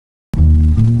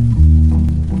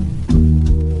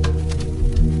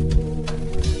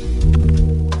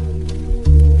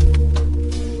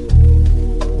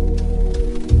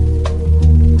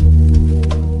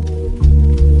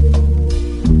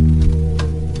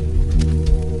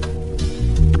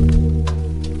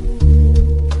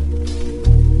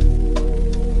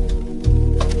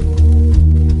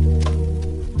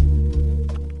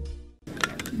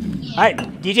right,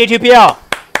 DJ2PL.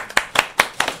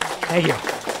 Thank you.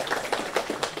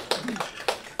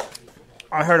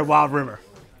 I heard a wild rumor.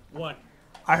 What?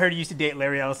 I heard you used to date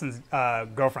Larry Ellison's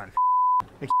girlfriend.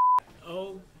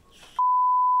 Oh,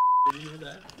 did you hear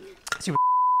that? She was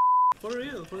For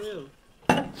real, for real.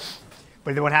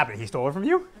 But then what happened? He stole her from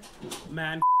you?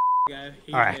 Man, guy.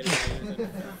 All right.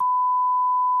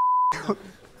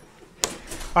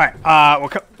 All right.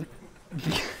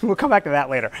 We'll come back to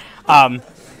that later.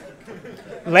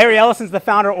 Larry Ellison's the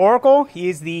founder of Oracle.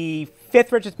 He's the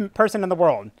 5th richest person in the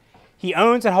world. He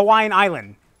owns a Hawaiian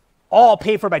island, all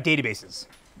paid for by databases.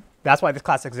 That's why this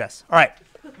class exists. All right.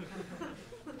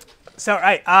 So, all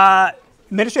right,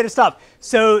 administrative stuff.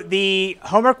 So the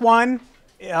homework 1,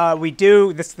 we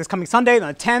do this coming Sunday, on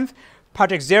the 10th.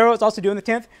 Project 0 is also due on the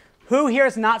 10th. Who here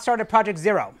has not started Project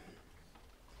 0?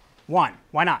 1.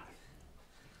 Why not?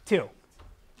 2.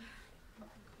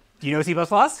 Do you know C++?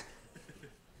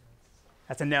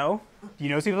 That's a no. Do you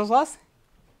know C++?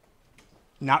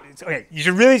 Not. Okay. You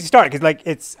should really start because like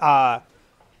it's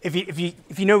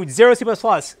if you know 0 C++,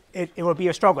 it will be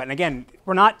a struggle. And again,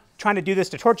 we're not trying to do this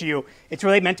to torture you. It's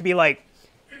really meant to be like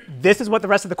this is what the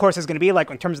rest of the course is going to be like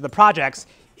in terms of the projects.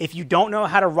 If you don't know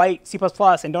how to write C++ and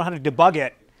don't know how to debug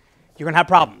it, you're going to have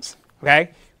problems.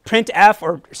 Okay. Printf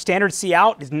or standard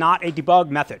cout is not a debug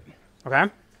method. Okay.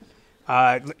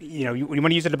 You want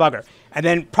to use a debugger. And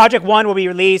then project 1 will be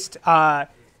released. It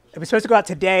was supposed to go out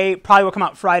today. Probably will come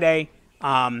out Friday.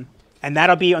 And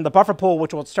that'll be on the buffer pool,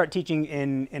 which we'll start teaching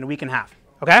in a week and a half.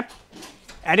 OK?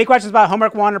 Any questions about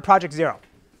homework 1 or project 0?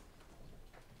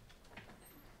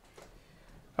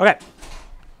 OK.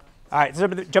 All right, so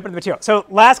jump into the material. So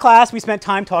last class, we spent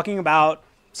time talking about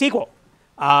SQL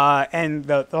and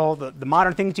all the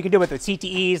modern things you can do with it,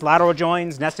 CTEs, lateral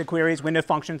joins, nested queries, window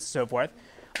functions, and so forth.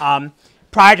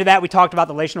 Prior to that, we talked about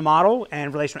the relational model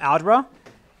and relational algebra.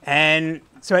 And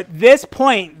so at this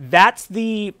point, that's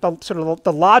the sort of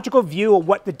the logical view of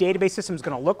what the database system is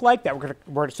going to look like that we're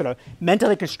going to sort of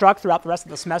mentally construct throughout the rest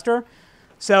of the semester.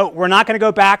 So we're not going to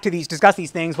go back to discuss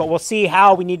these things, but we'll see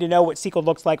how we need to know what SQL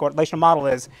looks like or what relational model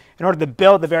is in order to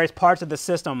build the various parts of the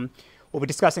system we'll be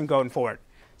discussing going forward.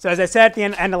 So as I said at the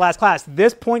end of last class,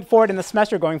 this point forward in the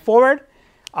semester going forward,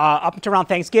 up until around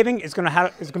Thanksgiving, is going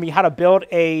to be how to build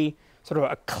a sort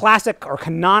of a classic or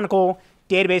canonical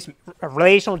database, a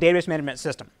relational database management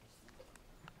system.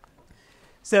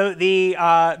 So the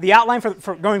outline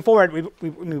for going forward,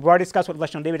 we've already discussed what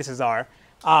relational databases are.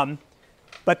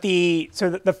 But the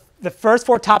first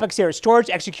 4 topics here are storage,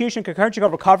 execution, concurrency,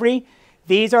 code recovery.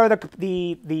 These are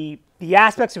the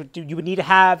aspects you would need to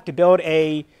have to build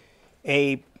a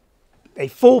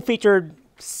full-featured,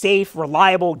 safe,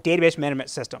 reliable database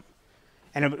management system.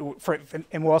 And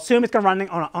we'll assume it's going to run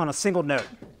on a single node,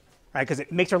 right? Because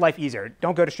it makes your life easier.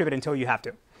 Don't go distribute until you have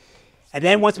to. And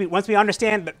then once we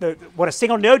understand what a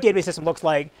single node database system looks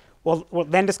like, we'll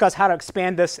then discuss how to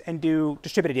expand this and do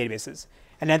distributed databases.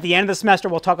 And at the end of the semester,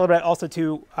 we'll talk a little bit also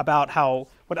too about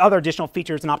what other additional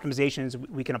features and optimizations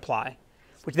we can apply,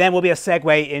 which then will be a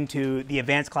segue into the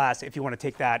advanced class if you want to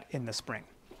take that in the spring.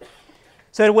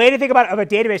 So the way to think about a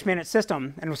database management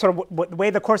system and sort of the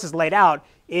way the course is laid out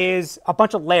is a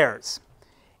bunch of layers.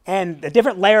 And the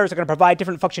different layers are going to provide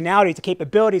different functionalities and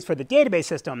capabilities for the database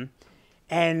system.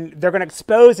 And they're going to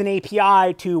expose an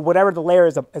API to whatever the layer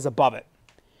is above it.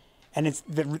 And it's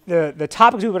the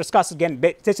topics we will discuss, again,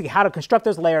 basically how to construct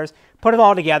those layers, put it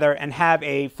all together, and have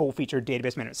a full-featured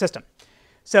database management system.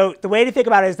 So the way to think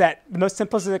about it is that the most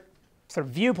simplistic sort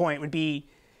of viewpoint would be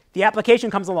the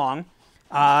application comes along,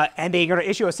 and they're going to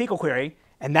issue a SQL query,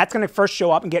 and that's going to first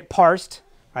show up and get parsed.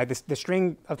 Right? The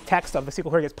string of text of the SQL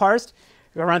query gets parsed.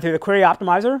 We're going to run through the query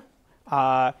optimizer.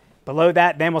 Below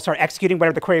that, then we'll start executing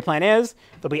whatever the query plan is.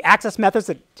 There'll be access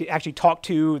methods to actually talk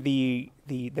to the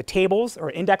tables or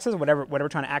indexes, whatever we're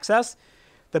trying to access.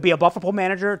 There'll be a buffer pool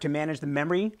manager to manage the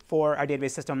memory for our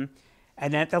database system.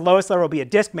 And then at the lowest level will be a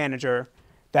disk manager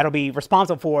that'll be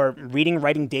responsible for reading and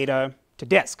writing data to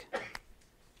disk.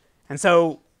 And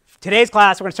so today's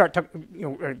class, we're going to start,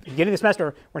 beginning of the semester,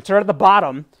 we're going to start at the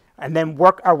bottom and then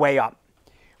work our way up.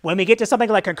 When we get to something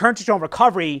like concurrency and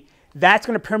recovery, that's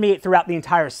going to permeate throughout the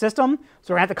entire system.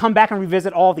 So we're going to have to come back and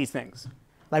revisit all these things.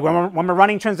 Like when we're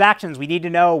running transactions, we need to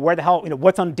know where the hell,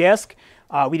 what's on disk.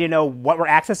 We need to know what we're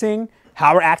accessing,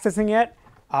 how we're accessing it,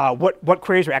 what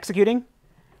queries we're executing.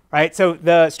 Right? So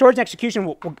the storage and execution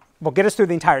will get us through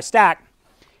the entire stack.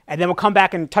 And then we'll come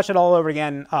back and touch it all over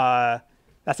again.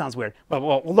 That sounds weird. But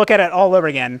we'll look at it all over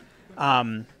again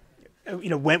when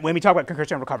we talk about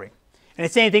concurrency and recovery. And the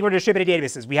same thing with distributed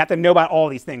databases. We have to know about all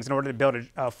these things in order to build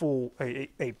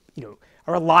a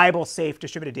reliable, safe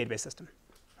distributed database system.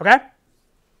 Okay?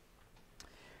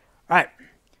 All right.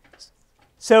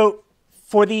 So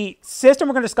for the system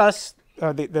we're going to discuss,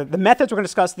 the methods we're going to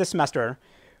discuss this semester,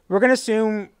 we're going to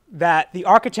assume that the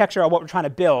architecture of what we're trying to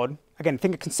build, again,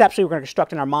 think conceptually, we're going to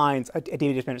construct in our minds a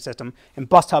database management system, and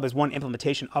BustHub is one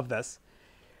implementation of this.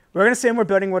 We're going to assume we're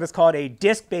building what is called a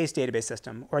disk-based database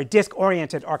system, or a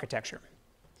disk-oriented architecture.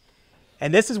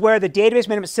 And this is where the database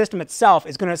management system itself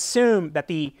is going to assume that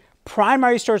the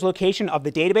primary storage location of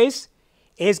the database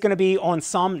is going to be on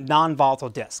some non-volatile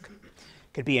disk.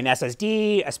 It could be an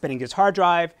SSD, a spinning disk hard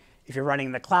drive. If you're running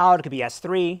in the cloud, it could be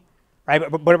S3, right?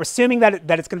 But we're assuming that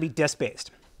it's going to be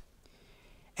disk-based.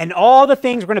 And all the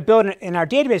things we're going to build in our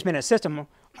database management system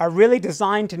are really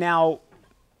designed to now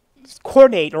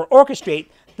coordinate or orchestrate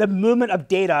the movement of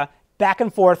data back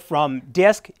and forth from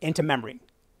disk into memory.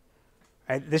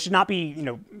 Right? This should not be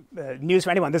news for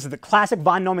anyone. This is the classic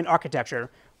von Neumann architecture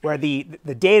where the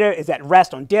data is at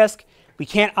rest on disk. We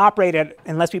can't operate it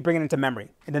unless we bring it into memory,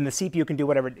 and then the CPU can do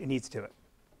whatever it needs to it.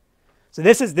 So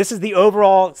this is the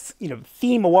overall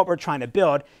theme of what we're trying to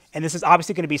build, and this is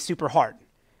obviously going to be super hard.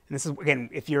 And this is, again,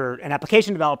 if you're an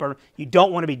application developer, you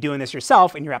don't want to be doing this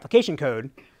yourself in your application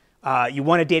code. You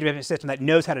want a database system that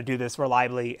knows how to do this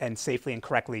reliably and safely and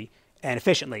correctly and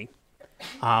efficiently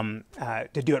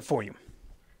to do it for you.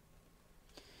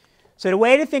 So the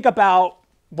way to think about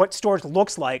what storage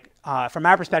looks like from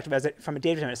our perspective from a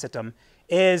database management system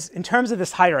is in terms of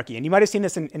this hierarchy. And you might have seen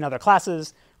this in other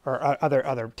classes or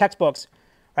other textbooks,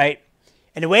 right?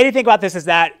 And the way to think about this is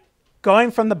that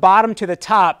going from the bottom to the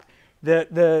top,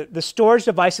 the storage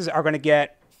devices are going to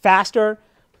get faster,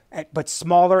 but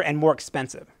smaller and more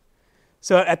expensive.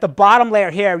 So at the bottom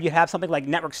layer here, you have something like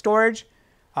network storage.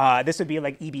 This would be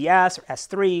like EBS or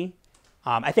S3.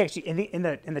 I think actually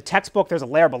in the textbook, there's a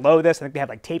layer below this. I think they have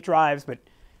like tape drives, but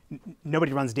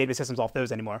nobody runs database systems off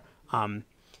those anymore.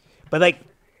 But like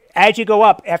as you go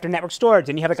up after network storage,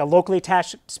 then you have like a locally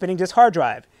attached spinning disk hard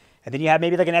drive. And then you have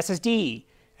maybe like an SSD.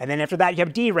 And then after that, you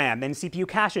have DRAM, then CPU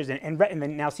caches, and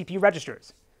then now CPU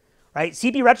registers. Right?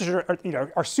 CPU registers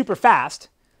are super fast.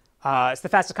 It's the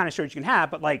fastest kind of storage you can have.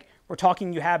 But like we're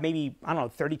talking, you have maybe, I don't know,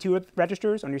 32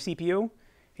 registers on your CPU.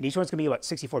 And each one's going to be, what,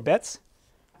 64 bits?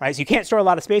 Right? So you can't store a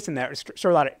lot of space in there,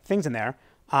 store a lot of things in there.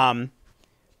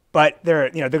 But they're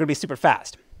going to be super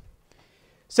fast.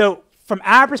 So from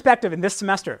our perspective in this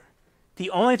semester, the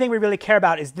only thing we really care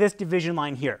about is this division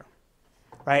line here,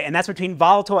 right? And that's between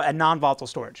volatile and non-volatile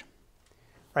storage,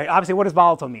 right? Obviously, what does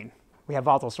volatile mean? We have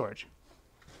volatile storage.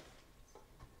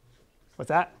 What's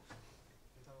that?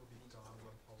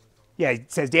 Yeah,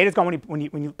 it says data's gone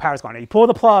when power's gone. You pull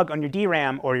the plug on your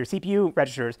DRAM or your CPU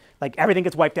registers, like everything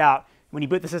gets wiped out. When you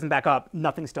boot the system back up,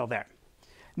 nothing's still there.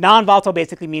 Non-volatile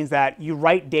basically means that you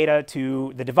write data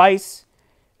to the device,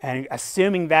 and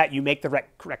assuming that you make the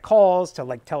correct calls to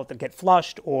like tell it to get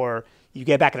flushed, or you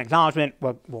get back an acknowledgement,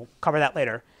 we'll cover that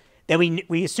later, then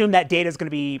we assume that data is going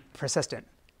to be persistent.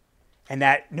 And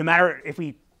that no matter if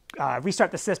we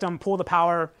restart the system, pull the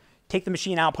power, take the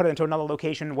machine out, put it into another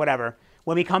location, whatever,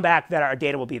 when we come back, that our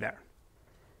data will be there.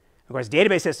 Of course,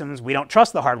 database systems, we don't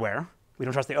trust the hardware. We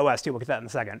don't trust the OS too. We'll get to that in a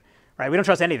second. Right? We don't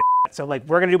trust any of that. So like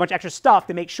we're going to do a bunch of extra stuff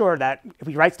to make sure that if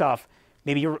we write stuff,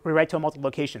 maybe we write to multiple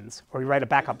locations, or we write a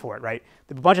backup for it, right?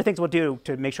 There's a bunch of things we'll do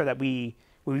to make sure that we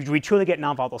truly get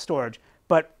non-volatile storage.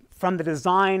 But from the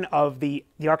design of the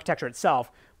architecture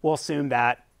itself, we'll assume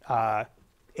that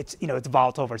it's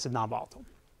volatile versus non-volatile.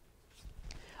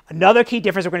 Another key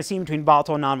difference we're going to see between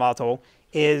volatile and non-volatile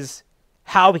is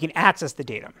how we can access the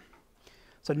data.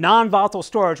 So non-volatile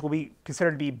storage will be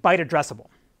considered to be byte addressable.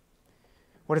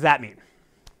 What does that mean?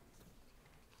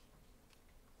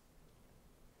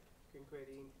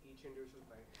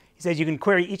 He says you can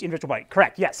query each individual byte.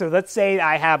 Correct. Yeah. So let's say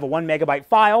I have a 1 megabyte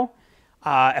file.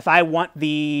 If I want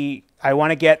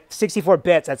to get 64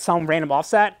 bits at some random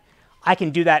offset, I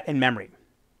can do that in memory.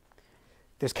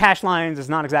 There's cache lines. It's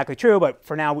not exactly true, but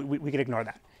for now we can ignore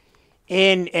that.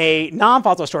 In a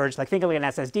non-volatile storage, like think of like an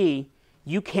SSD,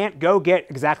 you can't go get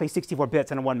exactly 64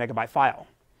 bits in a 1 megabyte file.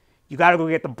 You got to go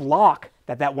get the block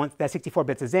that 64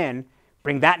 bits is in,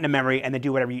 bring that into memory, and then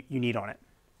do whatever you need on it.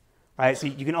 Right? So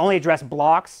you can only address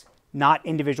blocks, not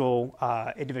individual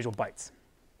bytes.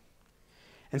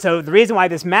 And so the reason why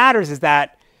this matters is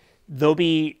that there'll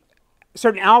be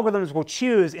certain algorithms we'll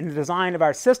choose in the design of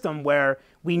our system where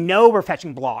we know we're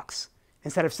fetching blocks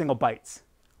instead of single bytes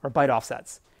or byte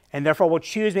offsets. And therefore, we'll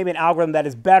choose maybe an algorithm that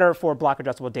is better for block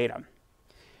addressable data.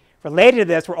 Related to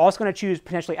this, we're also going to choose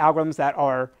potentially algorithms that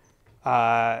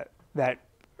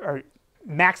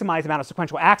maximize the amount of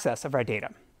sequential access of our data.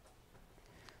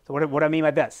 So what do I mean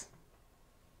by this?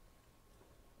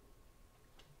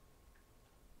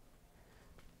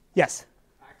 Yes?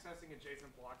 Accessing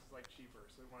adjacent blocks is like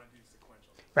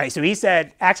right? So he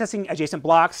said accessing adjacent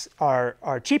blocks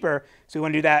are cheaper, so we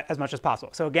want to do that as much as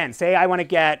possible. So again, say I want to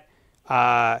get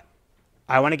 10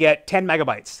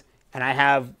 megabytes, and I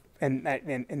have and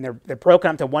they're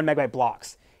broken up to 1 megabyte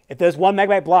blocks. If those 1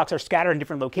 megabyte blocks are scattered in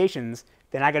different locations,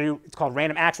 then I got to do, it's called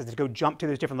random access, to go jump to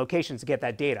those different locations to get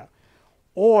that data.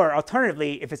 Or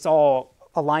alternatively, if it's all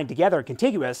aligned together,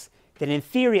 contiguous, then in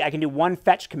theory I can do one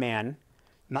fetch command.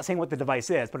 I'm not saying what the device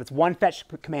is, but it's one fetch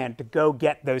command to go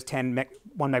get those 1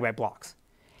 megabyte blocks.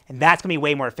 And that's going to be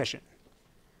way more efficient,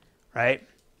 right?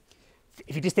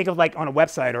 If you just think of like on a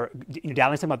website or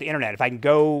downloading something about the internet, if I can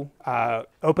go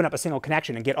open up a single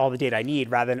connection and get all the data I need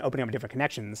rather than opening up different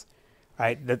connections,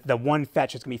 right? The one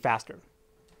fetch is going to be faster.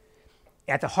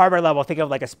 At the hardware level, think of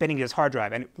like a spinning disk hard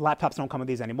drive. And laptops don't come with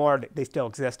these anymore. They still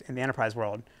exist in the enterprise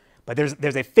world. But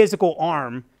there's a physical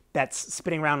arm that's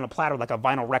spinning around on a platter like a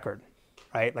vinyl record,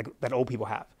 right? Like that old people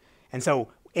have. And so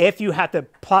if you have to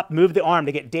move the arm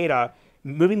to get data,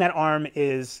 moving that arm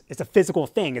it's a physical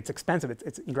thing. It's expensive.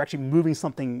 You're actually moving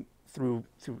something through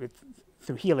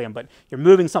helium, but you're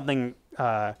moving something,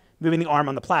 moving the arm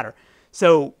on the platter.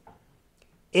 So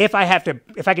if I can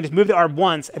just move the arm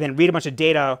once and then read a bunch of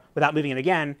data without moving it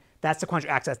again, that's sequential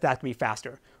access. That's going to be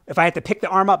faster. If I have to pick the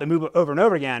arm up and move it over and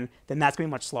over again, then that's going to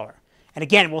be much slower. And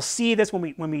again, we'll see this this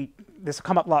will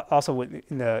come up also in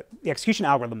the execution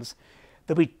algorithms.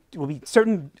 Will be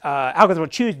certain algorithms we'll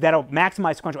choose that'll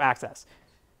maximize sequential access.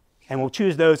 And we'll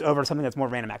choose those over something that's more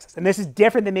random access. And this is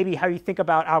different than maybe how you think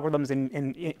about algorithms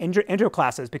in intro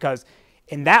classes, because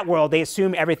in that world, they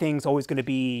assume everything's always going to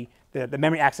be, the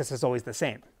memory access is always the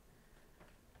same.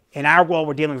 In our world,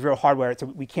 we're dealing with real hardware, so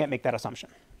we can't make that assumption.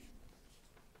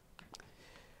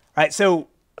 All right, so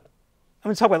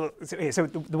I'm going to talk about, so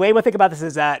the way we'll think about this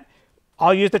is that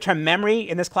I'll use the term memory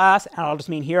in this class, and I'll just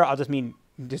mean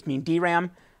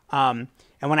DRAM. And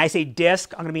when I say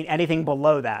disk, I'm going to mean anything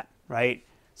below that, right?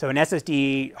 So an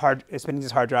SSD, spinning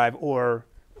disk hard drive, or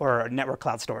network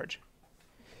cloud storage.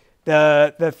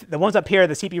 The ones up here,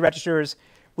 the CPU registers,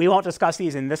 we won't discuss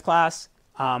these in this class.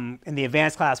 In the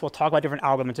advanced class, we'll talk about different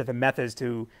algorithms, different methods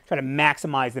to try to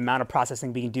maximize the amount of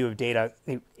processing we can do of data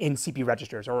in CPU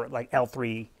registers, or like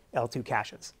L3, L2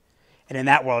 caches. And in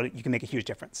that world, you can make a huge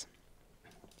difference.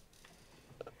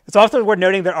 It's also worth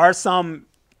noting there are some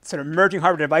sort of emerging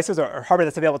hardware devices or hardware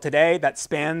that's available today that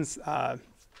spans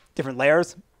different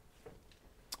layers.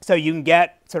 So you can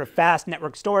get sort of fast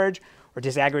network storage or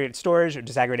disaggregated storage or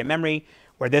disaggregated memory,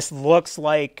 where this looks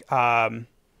like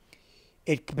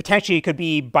it potentially could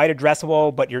be byte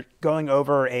addressable, but you're going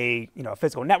over a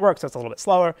physical network, so it's a little bit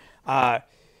slower.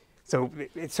 So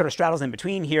it sort of straddles in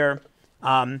between here.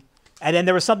 And then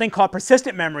there was something called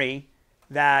persistent memory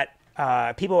that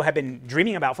people have been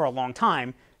dreaming about for a long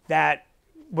time, that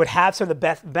would have sort of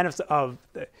the benefits of,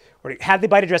 or have the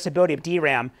byte addressability of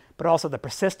DRAM, but also the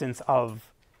persistence of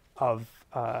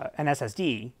an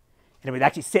SSD. And it would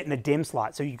actually sit in the DIMM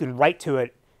slot, so you can write to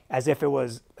it as if it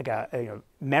was like a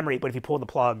memory, but if you pull the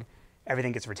plug,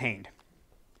 everything gets retained.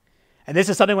 And this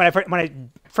is something when I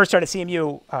first started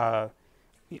CMU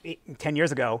 10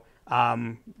 years ago,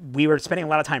 we were spending a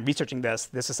lot of time researching this.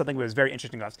 This is something that was very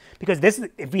interesting to us, because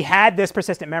if we had this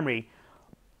persistent memory,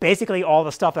 basically all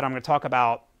the stuff that I'm going to talk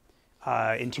about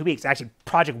in 2 weeks, actually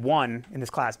project 1 in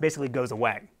this class, basically goes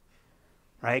away,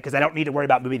 right? Because I don't need to worry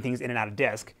about moving things in and out of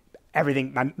disk.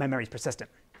 Everything, my memory is persistent.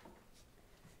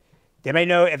 Does anybody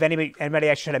know if anybody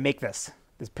actually tried to make this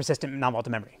persistent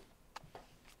non-volatile memory?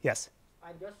 Yes?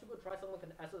 I guess you could try something like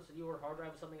an SSD or hard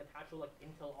drive with something attached to like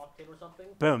Intel Octane or something.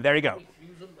 Boom, there you go. Like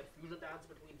fusion data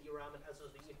between DRAM and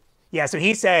SSD. Yeah, so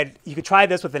he said you could try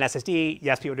this with an SSD.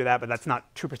 Yes, people do that, but that's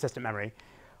not true persistent memory.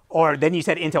 Or then you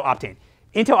said Intel Optane.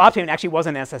 Intel Optane actually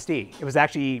wasn't an SSD. It was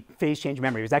actually phase change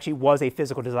memory. It was a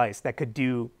physical device that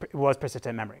was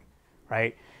persistent memory,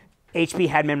 right? HP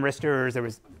had memristors. There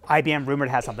was IBM rumored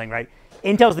to have something, right?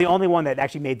 Intel's the only one that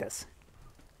actually made this.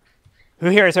 Who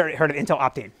here has heard of Intel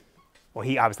Optane? Well,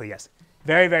 he obviously, yes.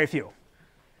 Very, very few.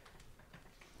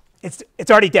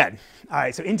 It's already dead. All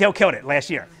right, so Intel killed it last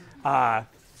year.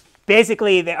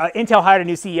 Basically, Intel hired a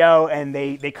new CEO, and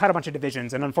they cut a bunch of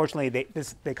divisions, and unfortunately,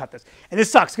 they cut this. And this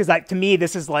sucks, because to me,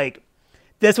 this would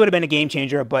have been a game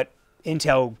changer, but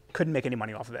Intel couldn't make any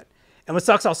money off of it. And what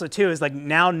sucks also, too, is like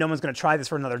now no one's going to try this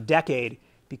for another decade,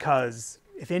 because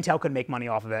if Intel couldn't make money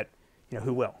off of it,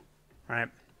 who will, right?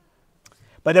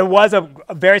 But there was a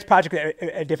various projects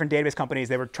at different database companies.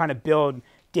 They were trying to build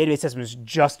database systems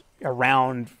just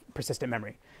around persistent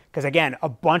memory. Because again, a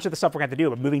bunch of the stuff we're going to have to do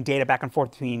about moving data back and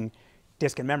forth between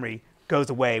disk and memory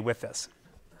goes away with this.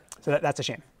 So that's a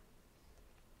shame.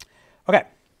 OK.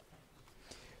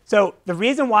 So the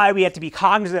reason why we have to be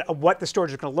cognizant of what the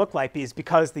storage is going to look like is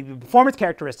because the performance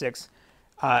characteristics,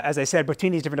 as I said,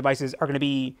 between these different devices are going to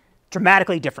be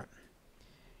dramatically different.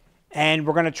 And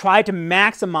we're going to try to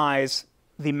maximize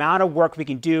the amount of work we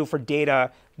can do for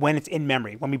data when it's in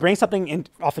memory. When we bring something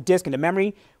off a disk into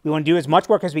memory, we want to do as much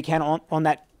work as we can on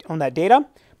that data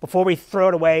before we throw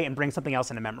it away and bring something else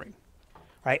into memory.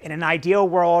 Right? In an ideal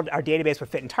world, our database would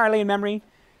fit entirely in memory.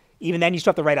 Even then, you still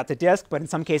have to write out the disk, but in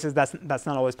some cases, that's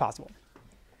not always possible.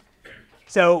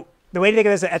 So the way to think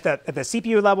of this at the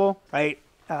CPU level, right?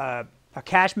 A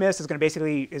cache miss is going to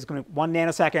 1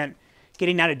 nanosecond.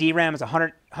 Getting down to DRAM is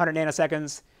 100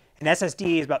 nanoseconds. An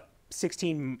SSD is about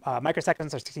 16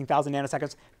 microseconds or 16,000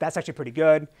 nanoseconds. That's actually pretty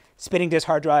good. Spinning disk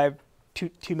hard drive, 2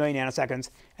 million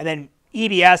nanoseconds. And then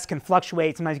EBS can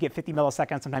fluctuate. Sometimes you get 50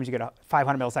 milliseconds. Sometimes you get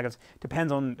 500 milliseconds.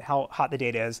 Depends on how hot the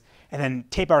data is. And then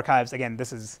tape archives, again,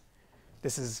 this is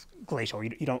glacial.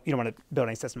 You don't want to build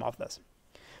any system off of this.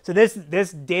 So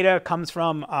this data comes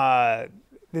from,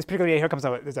 this particular data here comes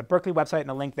out, there's a Berkeley website and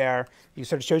a link there. It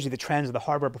sort of shows you the trends of the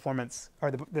hardware performance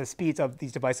or the speeds of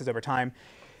these devices over time.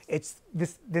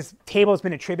 This table has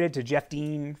been attributed to Jeff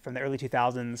Dean from the early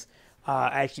 2000s.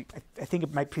 I think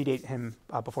it might predate him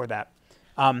before that.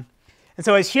 And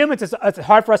so as humans, it's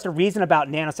hard for us to reason about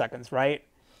nanoseconds, right?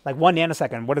 Like 1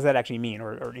 nanosecond, what does that actually mean?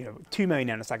 Or 2 million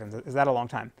nanoseconds, is that a long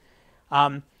time?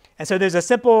 And so there's a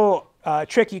simple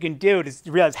trick you can do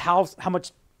to realize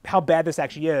how bad this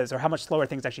actually is or how much slower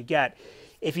things actually get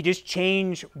if you just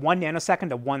change 1 nanosecond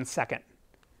to 1 second,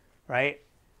 right?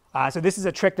 So this is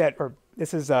a trick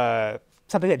this is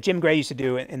something that Jim Gray used to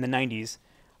do in the 90s.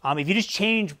 If you just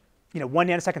change 1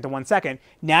 nanosecond to 1 second,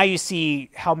 now you see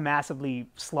how massively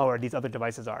slower these other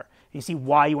devices are. You see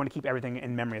why you want to keep everything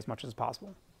in memory as much as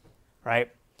possible, right?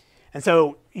 And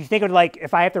so you think of like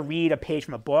if I have to read a page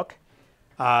from a book,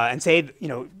 and say,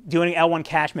 doing L1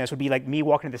 cache miss would be like me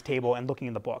walking to this table and looking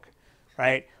in the book,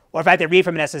 right? Or if I have to read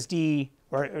from an SSD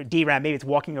or DRAM, maybe it's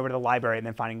walking over to the library and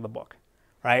then finding the book,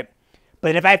 right?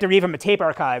 But if I have to read from a tape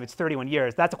archive, it's 31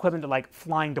 years. That's equivalent to like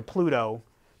flying to Pluto,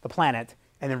 the planet,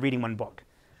 and then reading 1 book.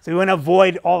 So we want to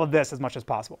avoid all of this as much as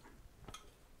possible,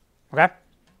 okay?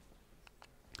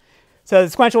 So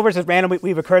sequential versus random,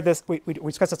 we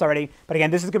discussed this already. But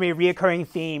again, this is going to be a reoccurring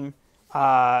theme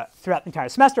throughout the entire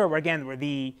semester, where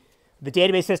the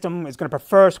database system is going to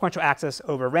prefer sequential access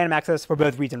over random access for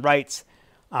both reads and writes.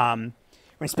 When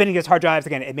spinning these hard drives,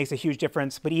 again, it makes a huge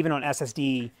difference. But even on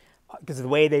SSD, because of the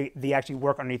way they actually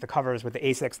work underneath the covers with the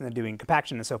ASICs and then doing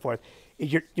compaction and so forth,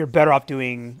 you're better off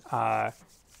doing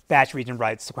batch reads and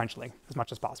writes sequentially as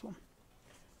much as possible,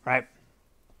 right?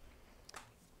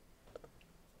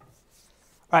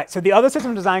 All right, so the other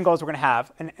system design goals we're going to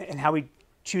have and how we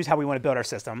choose how we want to build our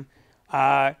system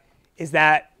is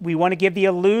that we want to give the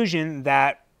illusion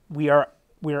that we are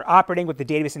operating with the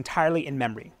database entirely in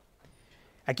memory.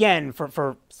 Again,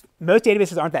 for most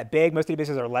databases aren't that big. Most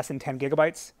databases are less than 10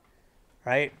 gigabytes,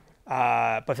 right?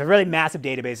 But for really massive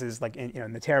databases like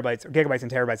in the terabytes or gigabytes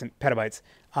and terabytes and petabytes,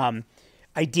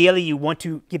 ideally you want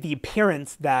to give the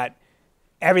appearance that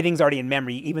everything's already in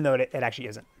memory, even though it actually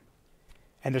isn't.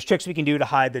 And there's tricks we can do to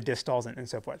hide the disk stalls and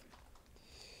so forth.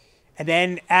 And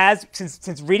then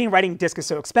since reading and writing disk is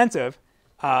so expensive,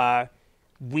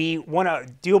 we want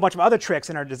to do a bunch of other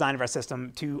tricks in our design of our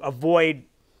system to avoid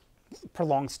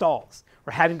prolonged stalls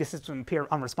or having the system appear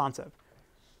unresponsive,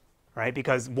 right?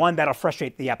 Because one, that'll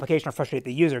frustrate the application or frustrate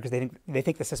the user because they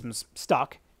think the system's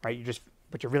stuck, right?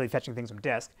 But you're really fetching things from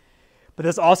disk. But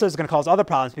this also is going to cause other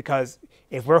problems because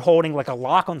if we're holding like a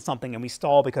lock on something and we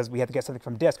stall because we have to get something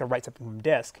from disk or write something from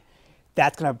disk,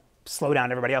 that's going to slow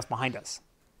down everybody else behind us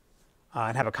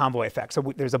and have a convoy effect.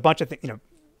 So there's a bunch of things,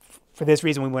 for this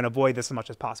reason, we want to avoid this as much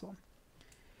as possible.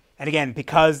 And again,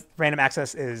 because random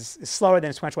access is slower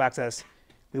than sequential access,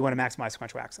 we want to maximize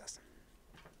sequential access.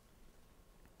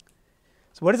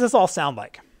 So what does this all sound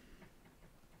like?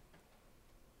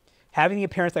 Having the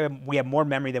appearance that we have more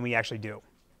memory than we actually do.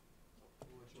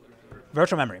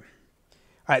 Virtual memory. All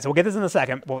right, so we'll get this in a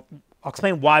second. I'll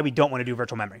explain why we don't want to do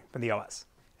virtual memory from the OS.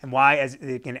 And why, as a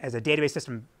database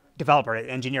system developer, an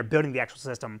engineer building the actual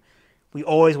system, we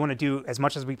always want to do as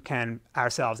much as we can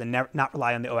ourselves and not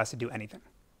rely on the OS to do anything.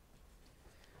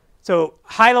 So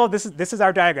high level, this is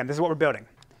our diagram. This is what we're building.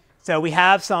 So we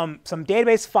have some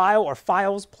database file or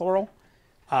files, plural.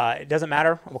 It doesn't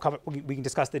matter. We can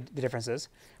discuss the differences.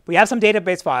 We have some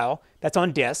database file that's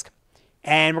on disk,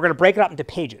 and we're going to break it up into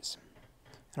pages.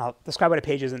 And I'll describe what a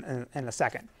page is in a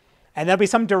second. And there'll be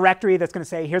some directory that's going to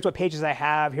say, here's what pages I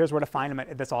have, here's where to find them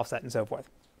at this offset, and so forth.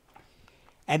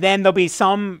 And then there'll be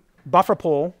some buffer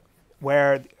pool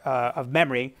of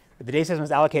memory where the data system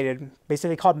is allocated,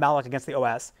 basically called malloc against the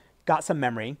OS, got some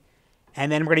memory,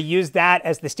 and then we're going to use that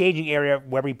as the staging area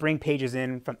where we bring pages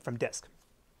in from disk.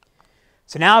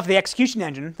 So now if the execution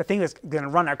engine, the thing that's going to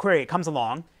run our query, it comes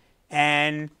along,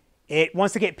 and it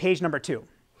wants to get page number 2.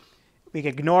 We can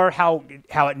ignore how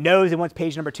it knows it wants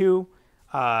page number 2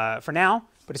 for now,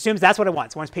 but assumes that's what it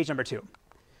wants. It wants page number 2.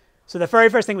 So the very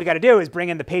first thing we got to do is bring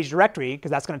in the page directory,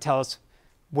 because that's going to tell us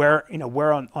where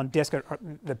on disk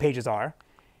the pages are.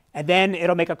 And then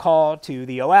it'll make a call to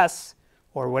the OS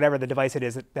or whatever the device it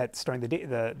is that's storing the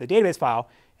database file,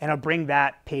 and it'll bring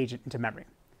that page into memory.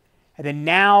 And then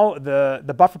now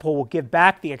the buffer pool will give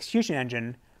back the execution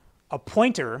engine a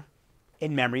pointer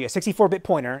in memory, a 64-bit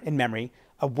pointer in memory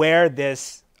of where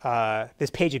this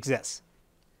page exists.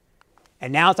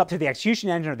 And now it's up to the execution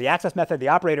engine or the access method, the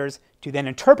operators, to then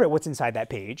interpret what's inside that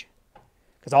page,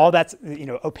 because all that's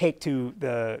opaque to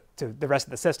the rest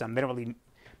of the system. They don't really,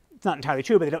 it's not entirely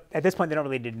true, but at this point they don't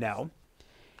really need to know.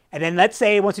 And then let's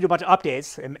say it wants to do a bunch of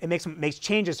updates. It makes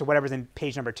changes to whatever's in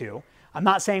page number 2. I'm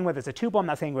not saying whether it's a tuple. I'm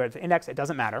not saying whether it's an index. It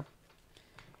doesn't matter.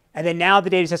 And then now the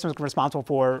data system is responsible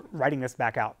for writing this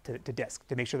back out to disk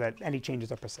to make sure that any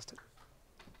changes are persistent.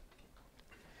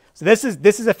 So this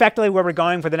is effectively where we're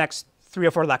going for the next 3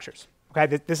 or 4 lectures.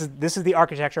 Okay, this is the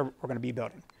architecture we're going to be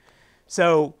building.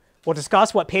 So we'll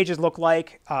discuss what pages look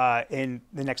like in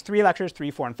the next 3 lectures,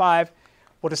 3, 4, and 5.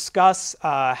 We'll discuss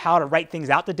how to write things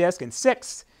out to disk in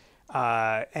 6,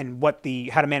 and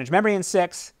how to manage memory in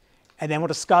 6, and then we'll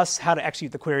discuss how to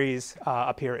execute the queries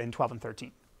up here in 12 and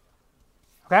 13.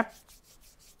 Okay?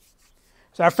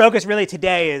 So our focus really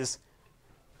today is,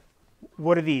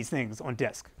 what are these things on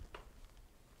disk?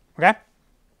 Okay?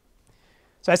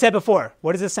 So I said before,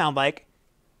 what does this sound like?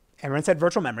 Everyone said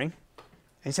virtual memory. And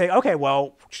you say, okay,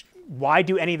 well, why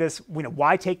do any of this,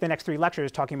 why take the next 3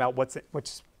 lectures talking about well,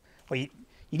 you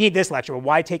need this lecture, but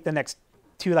why take the next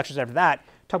 2 lectures after that,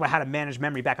 talk about how to manage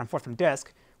memory back and forth from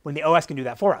disk when the OS can do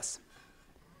that for us?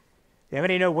 Does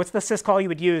anybody know what's the syscall you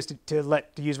would use to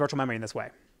use virtual memory in this way?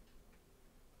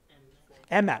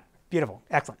 mmap. Beautiful.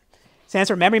 Excellent. Stands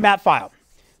for memory map file.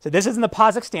 So this isn't the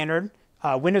POSIX standard.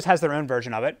 Windows has their own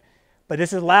version of it. But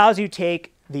this allows you to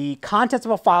take the contents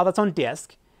of a file that's on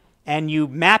disk and you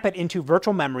map it into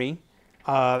virtual memory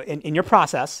in your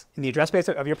process, in the address space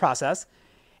of your process.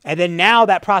 And then now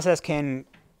that process can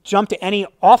jump to any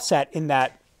offset in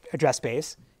that address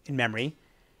space in memory.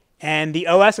 And the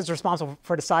OS is responsible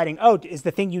for deciding, oh, is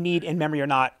the thing you need in memory or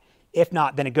not? If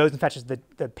not, then it goes and fetches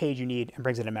the page you need and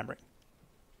brings it in memory.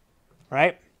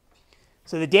 Right?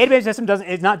 So the database system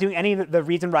is not doing any of the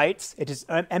reads and writes. It just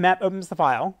mmap opens the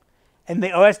file. And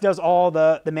the OS does all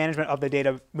the management of the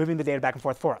data, moving the data back and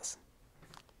forth for us.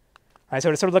 All right,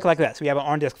 so it sort of looks like this. We have an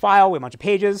on-disk file with a bunch of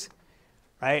pages.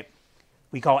 Right?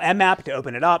 We call mmap to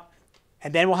open it up.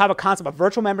 And then we'll have a concept of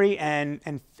virtual memory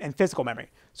and physical memory.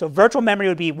 So virtual memory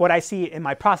would be what I see in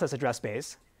my process address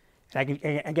space. And I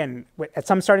can, again, at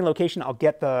some starting location, I'll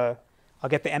get the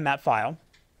mmap file.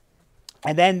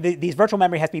 And then these virtual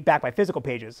memory has to be backed by physical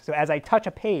pages. So as I touch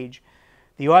a page,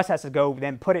 the OS has to go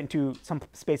then put it into some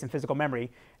space in physical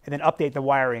memory and then update the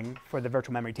wiring for the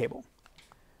virtual memory table.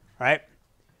 All right?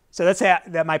 So let's say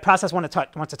that my process wants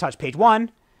to touch page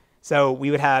 1. So we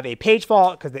would have a page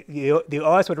fault because the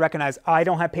OS would recognize, I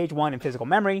don't have page 1 in physical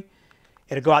memory.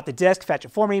 It'll go out the disk, fetch it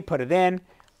for me, put it in,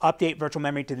 update virtual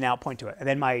memory to now point to it. And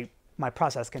then my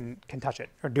process can touch it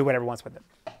or do whatever it wants with it.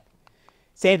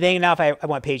 Same thing now if I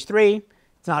want page 3.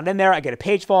 It's not in there. I get a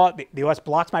page fault. The OS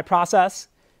blocks my process.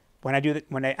 When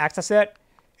I access it,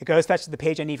 it goes, fetches the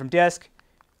page I need from disk,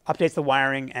 updates the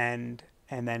wiring, and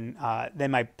then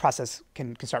my process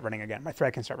can start running again. My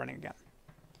thread can start running again.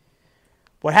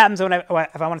 What happens if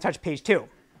I want to touch page 2?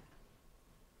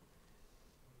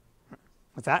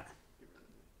 What's that?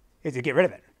 Is to get rid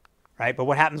of it, right? But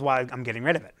what happens while I'm getting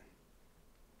rid of it?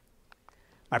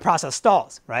 My process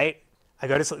stalls, right?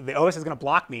 The OS is going to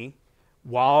block me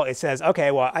while it says,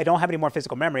 okay, well, I don't have any more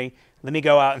physical memory. Let me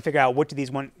go out and figure out which of these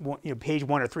page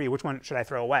 1 or 3, which one should I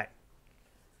throw away,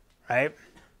 right?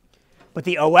 But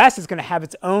the OS is going to have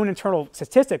its own internal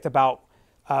statistics about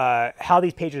how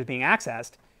these pages are being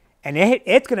accessed, and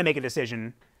it's going to make a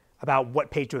decision about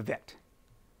what page to evict.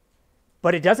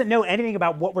 But it doesn't know anything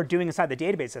about what we're doing inside the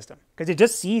database system because it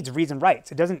just sees reads and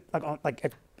writes. It doesn't, like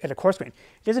at a core screen,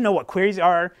 it doesn't know what queries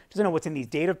are, it doesn't know what's in these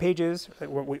data pages,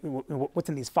 what's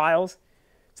in these files.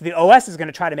 So the OS is going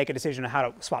to try to make a decision on how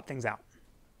to swap things out.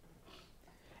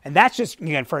 And that's just,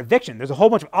 again, for eviction. There's a whole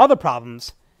bunch of other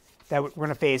problems that we're going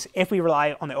to face if we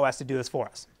rely on the OS to do this for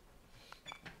us.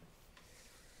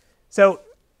 So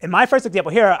in my first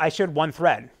example here, I showed one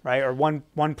thread, right, or one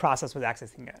process was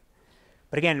accessing it.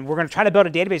 But again, we're going to try to build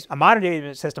a modern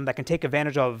database system that can take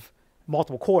advantage of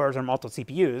multiple cores or multiple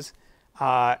CPUs,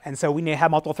 and so we need to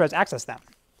have multiple threads access them.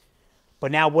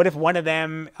 But now, what if one of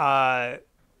them,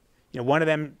 one of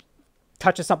them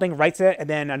touches something, writes it, and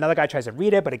then another guy tries to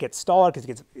read it, but it gets stalled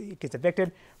because it gets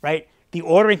evicted, right? The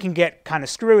ordering can get kind of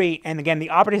screwy, and again, the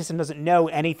operating system doesn't know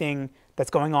anything that's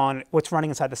going on, what's running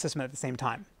inside the system at the same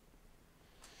time.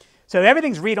 So if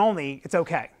everything's read-only, it's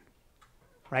okay,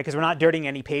 right? Because we're not dirtying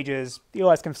any pages. The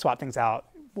OS can swap things out.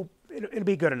 It'll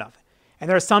be good enough. And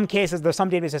there are some cases, there's some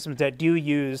database systems that do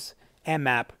use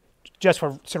mmap just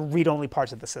for sort of read-only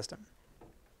parts of the system.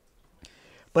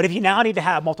 But if you now need to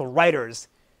have multiple writers,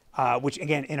 which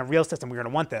again, in a real system, we're going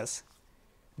to want this,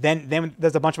 then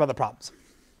there's a bunch of other problems.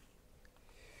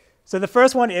 So the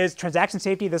first one is transaction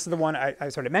safety. This is the one I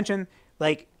sort of mentioned.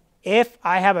 Like, if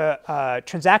I have a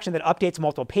transaction that updates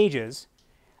multiple pages,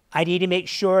 I need to make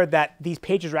sure that these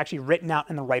pages are actually written out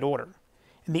in the right order.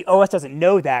 And the OS doesn't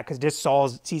know that because it just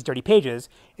sees dirty pages.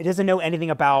 It doesn't know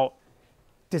anything about,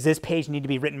 does this page need to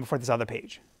be written before this other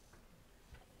page?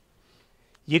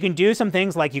 You can do some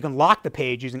things like you can lock the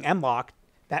page using mlock,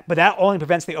 but that only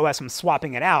prevents the OS from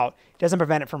swapping it out. It doesn't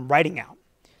prevent it from writing out.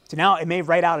 So now it may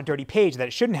write out a dirty page that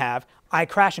it shouldn't have. I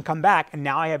crash and come back, and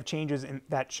now I have changes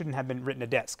that shouldn't have been written to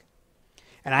disk.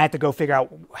 And I have to go figure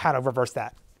out how to reverse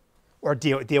that or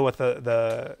deal with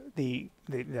the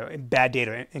bad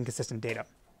data, inconsistent data.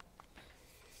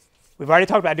 We've already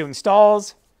talked about doing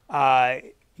stalls.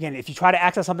 Again, if you try to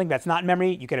access something that's not in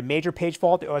memory, you get a major page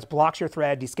fault. The OS blocks your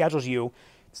thread, deschedules you.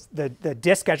 The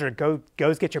disk scheduler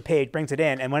goes get your page, brings it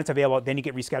in, and when it's available, then you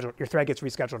get rescheduled. Your thread gets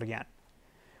rescheduled again.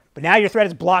 But now your thread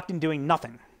is blocked and doing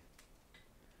nothing,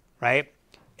 right?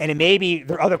 And it may be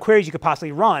there are other queries you could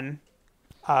possibly run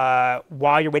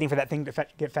while you're waiting for that thing to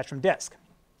get fetched from disk.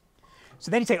 So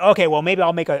then you say, okay, well, maybe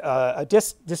I'll make a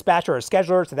dispatcher or a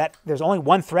scheduler so that there's only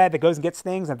one thread that goes and gets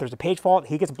things. And if there's a page fault,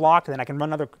 he gets blocked, and then I can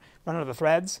run other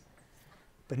threads.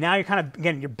 But now you're kind of,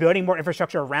 again, you're building more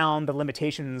infrastructure around the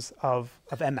limitations of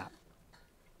mmap.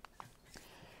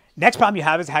 Next problem you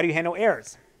have is how do you handle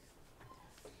errors,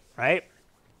 right?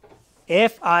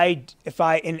 If in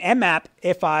mmap,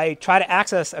 if I try to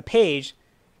access a page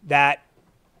that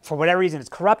for whatever reason is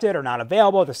corrupted or not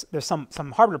available, there's some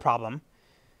hardware problem,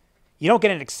 you don't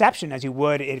get an exception as you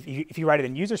would if you write it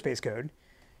in user space code.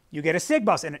 You get a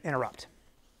SIG-bus interrupt.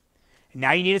 And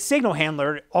now you need a signal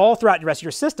handler all throughout the rest of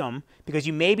your system because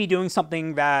you may be doing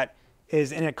something that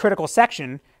is in a critical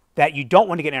section that you don't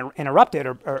want to get interrupted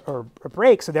or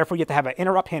break. So therefore, you have to have an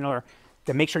interrupt handler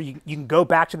to make sure you can go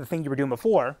back to the thing you were doing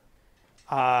before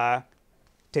to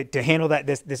handle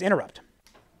this interrupt.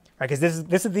 Right? Because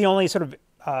this is the only sort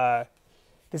of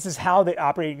this is how the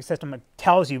operating system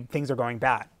tells you things are going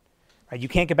bad. Right? You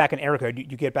can't get back an error code.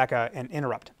 You get back an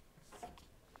interrupt.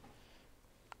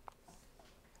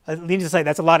 Needless to say,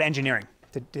 that's a lot of engineering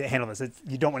to handle this.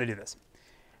 You don't want to do this.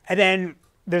 And then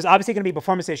there's obviously going to be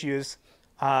performance issues.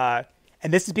 And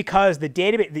this is because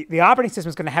the operating system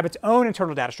is going to have its own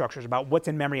internal data structures about what's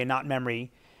in memory and not in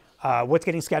memory, what's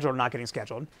getting scheduled or not getting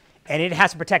scheduled. And it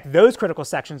has to protect those critical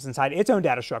sections inside its own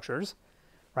data structures,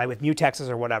 right, with mutexes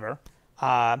or whatever.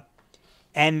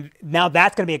 And now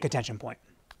that's going to be a contention point.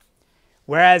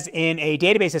 Whereas in a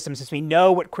database system, since we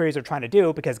know what queries are trying to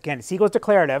do, because again, SQL is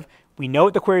declarative, we know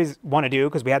what the queries want to do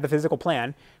because we have the physical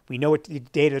plan, we know what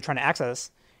data they're trying to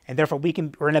access, and therefore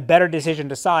we're in a better decision to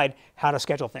decide how to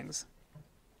schedule things.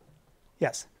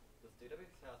 Yes? Does database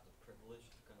have the privilege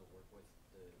to kind of work with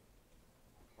the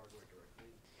hardware directly?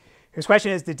 His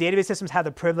question is, do database systems have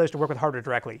the privilege to work with hardware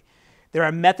directly? There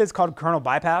are methods called kernel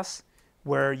bypass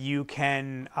where you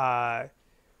can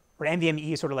or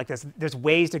NVMe is sort of like this. There's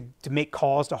ways to make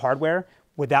calls to hardware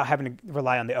without having to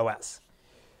rely on the OS.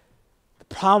 The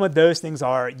problem with those things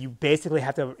are you basically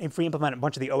have to re-implement a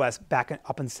bunch of the OS back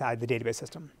up inside the database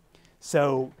system.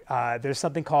 So there's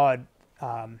something called,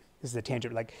 this is a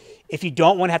tangent, like if you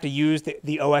don't want to have to use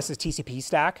the OS's TCP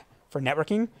stack for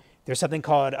networking, there's something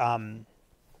called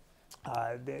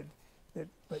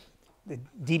the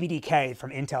DBDK from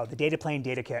Intel, the data plane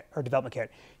data kit or development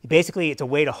kit. Basically, it's a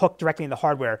way to hook directly in the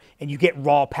hardware and you get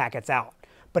raw packets out.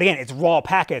 But again, it's raw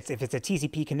packets. If it's a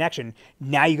TCP connection,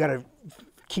 now you got to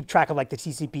keep track of like the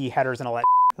TCP headers and all that,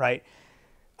 right?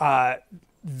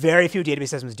 Very few database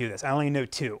systems do this. I only know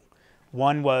two.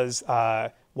 One's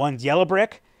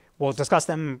Yellowbrick. We'll discuss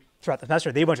them throughout the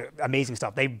semester. They do a bunch of amazing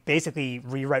stuff. They basically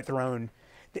rewrite their own.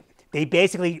 They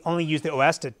basically only use the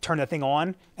OS to turn the thing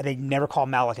on, and they never call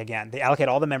malloc again. They allocate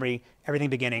all the memory, everything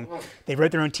beginning. They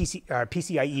wrote their own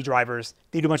PCIe drivers.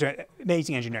 They do a bunch of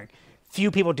amazing engineering.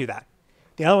 Few people do that.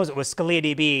 The other one was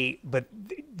ScaliaDB, but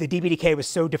the DBDK was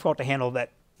so difficult to handle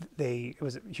that it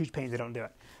was a huge pain. They don't do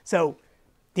it. So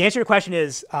the answer to your question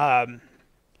is,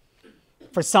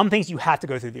 for some things you have to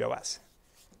go through the OS.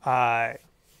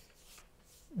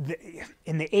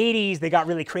 In the 80s, they got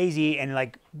really crazy, and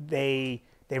like they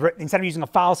instead of using a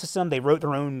file system, they wrote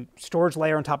their own storage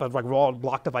layer on top of like raw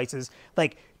block devices.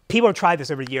 Like people have tried this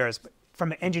over the years, but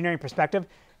from an engineering perspective,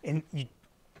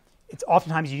 it's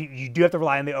oftentimes you do have to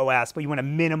rely on the OS, but you want to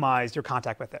minimize your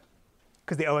contact with it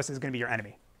because the OS is going to be your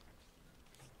enemy.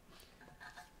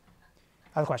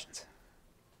 Other questions?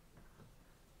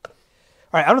 All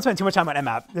right, I don't want to spend too much time on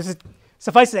mmap. This is,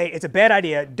 suffice to say, it's a bad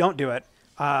idea. Don't do it.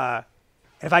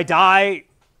 If I die,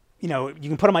 you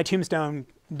can put on my tombstone,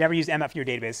 never use mmap for your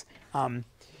database.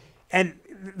 And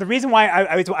the reason why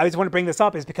I always want to bring this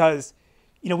up is because,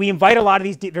 we invite a lot of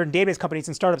these different database companies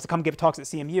and startups to come give talks at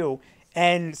CMU.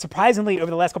 And surprisingly, over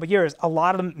the last couple of years, a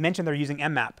lot of them mention they're using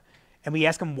mmap. And we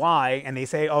ask them why, and they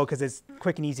say, oh, because it's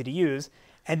quick and easy to use.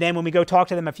 And then when we go talk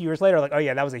to them a few years later, like, oh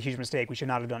yeah, that was a huge mistake. We should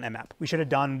not have done mmap. We should have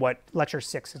done what lecture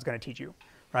 6 is going to teach you,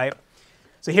 right?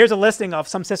 So here's a listing of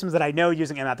some systems that I know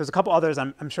using mmap. There's a couple others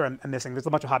I'm sure I'm missing. There's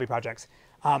a bunch of hobby projects.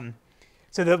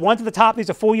 So the ones at the top, these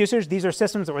are full users. These are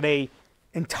systems where they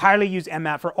entirely use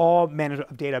mmap for all management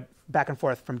of data back and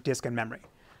forth from disk and memory.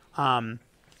 The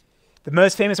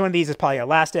most famous one of these is probably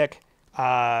Elastic.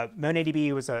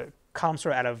 MongoDB was a column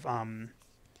store out of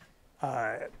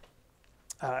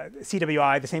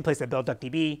CWI, the same place that built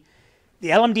DuckDB. The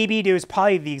LMDB dude is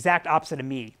probably the exact opposite of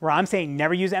me, where I'm saying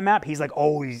never use mmap. He's like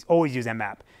always use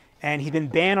mmap. And he's been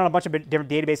banned on a bunch of different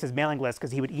databases mailing lists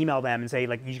because he would email them and say,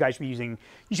 like, you guys should be using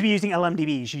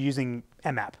LMDB, you should be using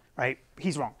mmap, right?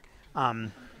 He's wrong.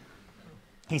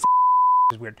 He's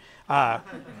is weird.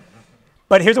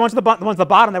 But here's the ones at the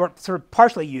bottom that were sort of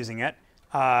partially using it.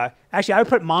 Actually, I would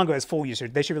put Mongo as full user.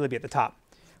 They should really be at the top.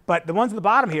 But the ones at the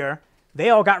bottom here, they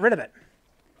all got rid of it,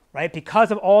 right?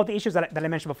 Because of all the issues that I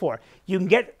mentioned before. You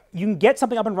can get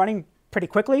something up and running pretty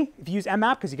quickly if you use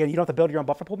mmap, because again, you don't have to build your own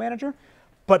buffer pool manager.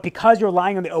 But because you're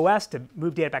relying on the OS to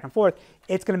move data back and forth,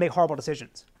 it's going to make horrible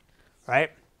decisions,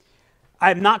 right?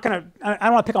 I don't want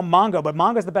to pick on Mongo, but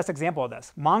Mongo is the best example of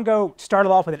this. Mongo started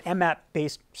off with an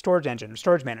mmap-based storage engine,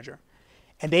 storage manager.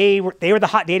 And they were the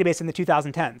hot database in the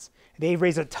 2010s. They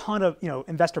raised a ton of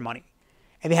investor money,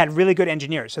 and they had really good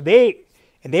engineers. So they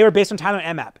were based entirely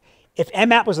on mmap. If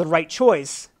mmap was the right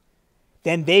choice,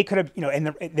 then they could have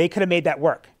they could have made that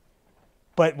work.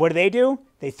 But what do?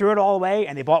 They threw it all away,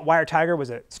 and they bought WireTiger, was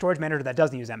a storage manager that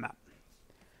doesn't use mmap,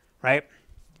 right?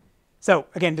 So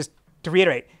again, just to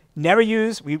reiterate, never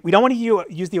use. We don't want to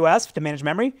use the OS to manage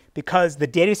memory because the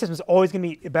data system is always going to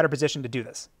be a better position to do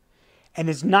this. And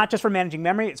it's not just for managing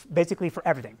memory, it's basically for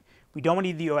everything. We don't want to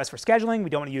use the OS for scheduling. We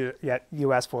don't want to use the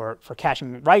OS for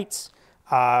caching writes.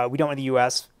 We don't want to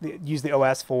use the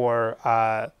OS for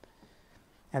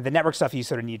and the network stuff you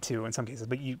sort of need to in some cases.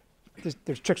 But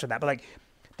there's tricks for that. But like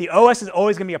the OS is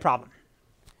always going to be a problem.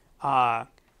 And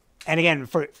again,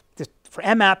 for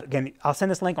mmap, again, I'll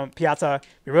send this link on Piazza.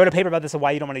 We wrote a paper about this of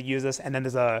why you don't want to use this. And then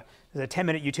there's a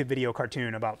 10-minute YouTube video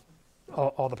cartoon about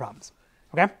all the problems.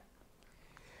 OK?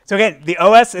 So again, the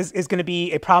OS is going to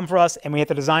be a problem for us, and we have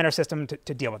to design our system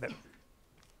to deal with it.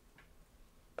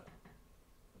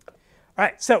 All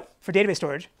right, so for database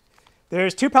storage,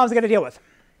 there's 2 problems we got to deal with.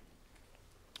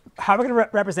 How are we going to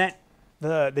represent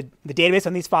the database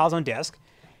on these files on disk?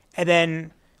 And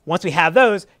then once we have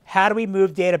those, how do we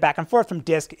move data back and forth from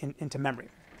disk into memory?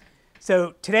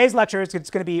 So today's lecture is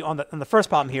going to be on the first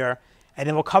problem here, and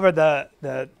then we'll cover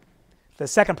the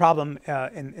second problem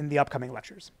in the upcoming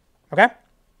lectures. OK?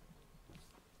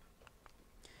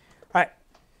 All right,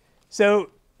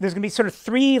 so there's going to be sort of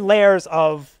 3 layers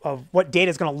of what data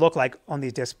is going to look like on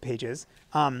these disk pages.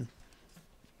 So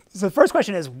the first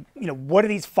question is, what do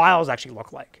these files actually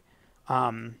look like?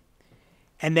 And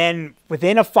then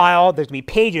within a file, there's going to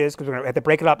be pages, because we're going to have to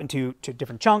break it up into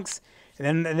different chunks.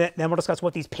 And then we'll discuss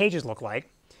what these pages look like.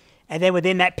 And then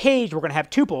within that page, we're going to have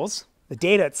tuples, the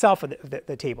data itself of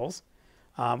the tables.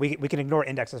 We can ignore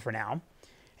indexes for now.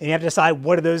 And you have to decide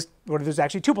what do those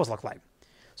actually tuples look like.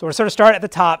 So we'll sort of start at the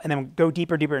top and then go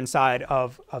deeper inside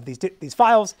of these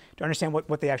files to understand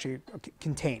what they actually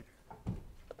contain.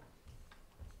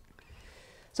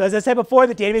 So as I said before,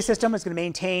 the database system is going to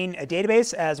maintain a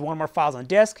database as one or more files on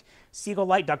disk.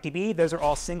 SQLite, DuckDB, those are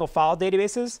all single file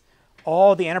databases.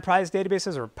 All the enterprise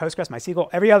databases, or Postgres, MySQL,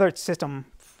 every other system,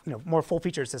 more full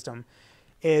featured system,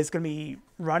 is going to be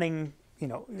running,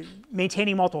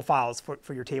 maintaining multiple files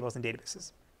for your tables and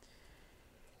databases.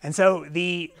 And so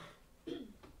the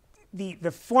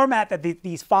format that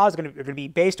these files are going to be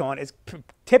based on is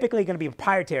typically going to be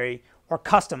proprietary or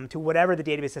custom to whatever the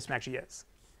database system actually is,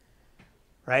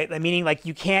 right? Meaning, like,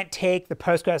 you can't take the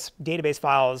Postgres database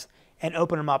files and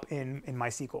open them up in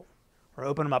MySQL or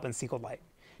open them up in SQLite.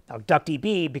 Now,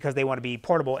 DuckDB, because they want to be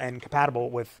portable and compatible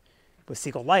with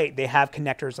SQLite, they have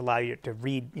connectors that allow you to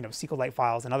read SQLite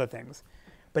files and other things.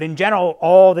 But in general,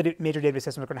 all the major database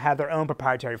systems are going to have their own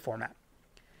proprietary format.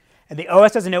 And the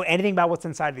OS doesn't know anything about what's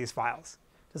inside of these files.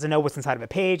 Doesn't know what's inside of a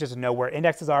page, doesn't know where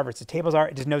indexes are versus tables are.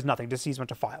 It just knows nothing, just sees a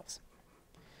bunch of files.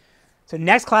 So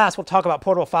next class, we'll talk about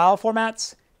portable file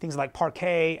formats, things like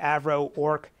Parquet, Avro,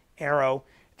 Orc, Arrow.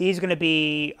 These are going to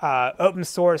be open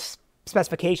source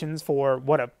specifications for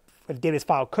what a database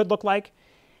file could look like.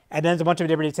 And then there's a bunch of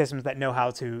different systems that know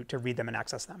how to read them and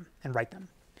access them and write them.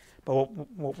 But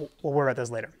we'll worry about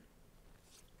those later.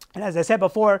 And as I said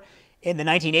before, in the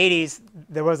 1980s,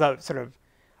 there was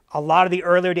a lot of the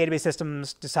earlier database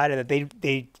systems decided that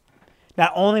they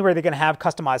not only were they going to have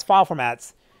customized file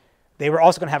formats, they were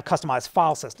also going to have customized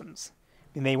file systems.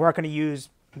 And they weren't going to use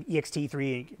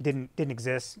ext3, didn't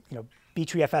exist.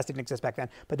 btreefs didn't exist back then.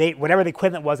 But whatever the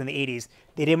equivalent was in the 80s,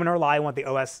 they didn't want to rely on what the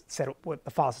OS said what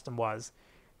the file system was.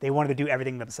 They wanted to do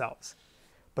everything themselves.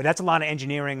 But that's a lot of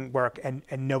engineering work, and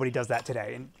nobody does that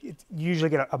today. And it's usually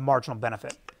get a marginal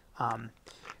benefit.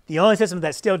 The only systems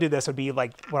that still do this would be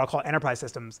like what I'll call enterprise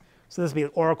systems. So this would be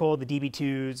Oracle, the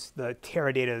DB2s, the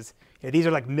Teradatas. These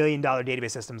are like $1 million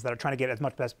database systems that are trying to get as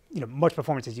much much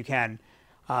performance as you can.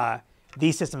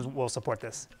 These systems will support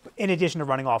this, in addition to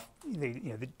running off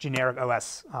the generic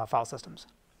OS file systems.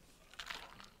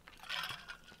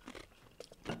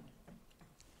 All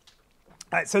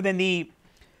right, so then the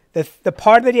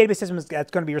part of the database system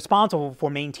that's going to be responsible for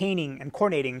maintaining and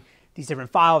coordinating these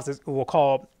different files is we'll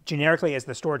call generically as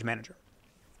the storage manager.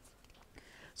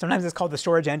 Sometimes it's called the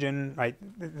storage engine, right?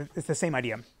 It's the same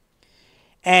idea.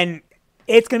 And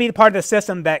it's going to be the part of the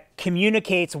system that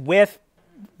communicates with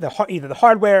either the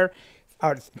hardware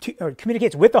or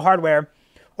communicates with the hardware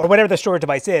or whatever the storage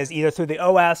device is, either through the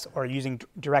OS or using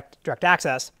direct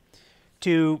access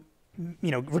to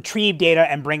retrieve data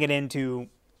and bring it into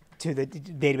the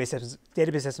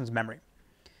database system's memory.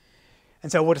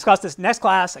 And so we'll discuss this next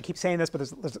class. I keep saying this, but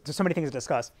there's so many things to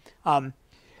discuss.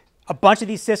 A bunch of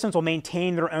these systems will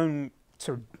maintain their own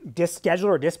sort of disk scheduler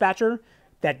or dispatcher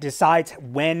that decides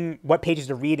what pages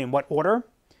to read in what order.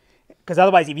 Because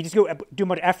otherwise, if you just go do a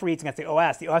bunch of F reads against the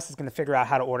OS is going to figure out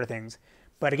how to order things.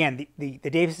 But again, the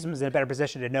database system is in a better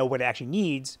position to know what it actually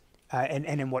needs and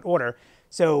in what order.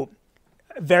 So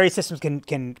various systems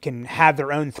can have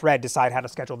their own thread decide how to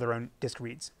schedule their own disk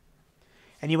reads.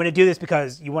 And you want to do this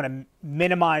because you want to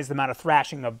minimize the amount of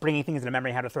thrashing of bringing things into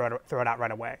memory, how to throw it out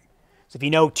right away. So if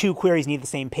you know 2 queries need the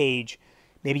same page,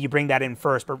 maybe you bring that in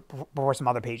first before some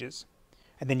other pages.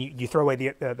 And then you throw away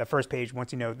the first page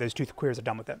once you know those 2 queries are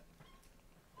done with it.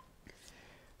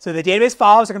 So the database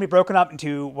files are going to be broken up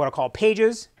into what are called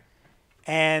pages.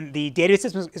 And the database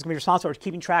system is going to be responsible for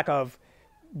keeping track of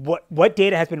what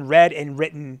data has been read and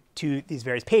written to these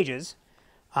various pages.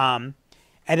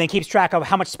 And then keeps track of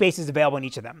how much space is available in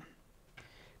each of them.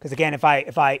 Because again, if I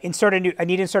need to insert a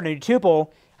new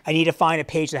tuple, I need to find a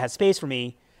page that has space for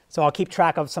me. So I'll keep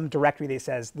track of some directory that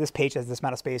says this page has this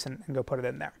amount of space and go put it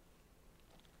in there.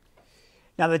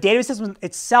 Now the database system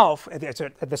itself, at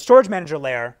the storage manager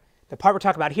layer, the part we're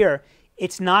talking about here,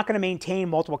 it's not going to maintain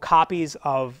multiple copies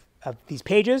of these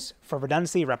pages for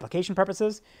redundancy, replication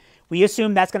purposes. We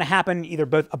assume that's going to happen either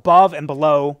both above and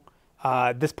below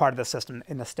this part of the system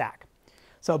in the stack.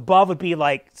 So above would be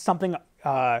like something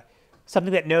that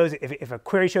knows if a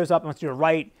query shows up and wants to do a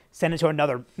write, send it to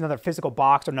another physical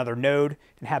box or another node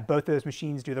and have both those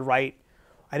machines do the write.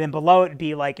 And then below it would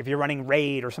be like if you're running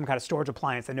RAID or some kind of storage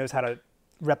appliance that knows how to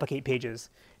replicate pages.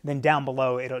 And then down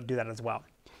below, it'll do that as well.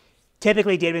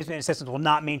 Typically, database management systems will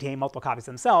not maintain multiple copies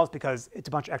themselves because it's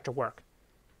a bunch of extra work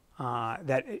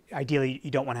that ideally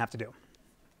you don't want to have to do.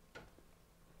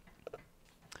 All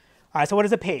right, so what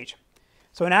is a page?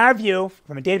 So in our view,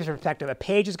 from a database perspective, a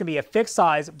page is going to be a fixed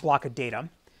size block of data.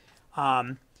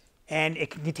 And it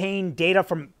can contain data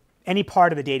from any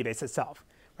part of the database itself.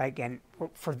 Right? Again,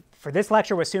 for this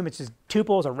lecture, we assume it's just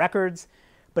tuples or records,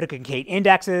 but it can contain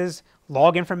indexes,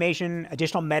 log information,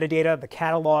 additional metadata, the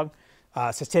catalog,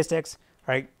 statistics.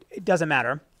 Right? It doesn't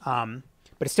matter, but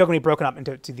it's still going to be broken up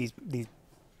into these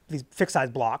fixed size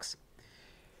blocks.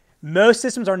 Most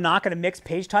systems are not going to mix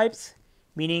page types,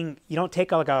 meaning you don't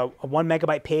take like a 1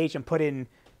 megabyte page and put in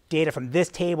data from this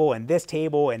table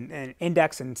and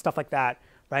index and stuff like that,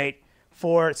 right?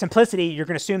 For simplicity, you're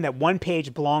going to assume that one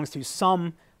page belongs to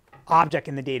some object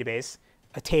in the database,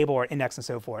 a table or index and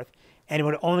so forth, and it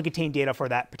would only contain data for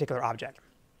that particular object.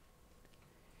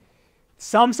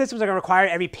 Some systems are going to require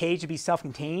every page to be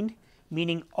self-contained,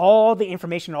 meaning all the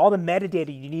information, all the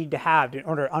metadata you need to have in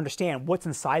order to understand what's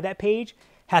inside that page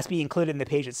has to be included in the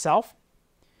page itself.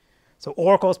 So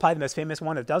Oracle is probably the most famous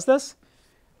one that does this,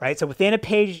 right? So within a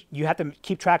page, you have to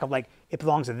keep track of like, it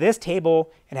belongs to this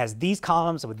table and has these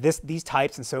columns with these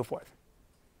types and so forth.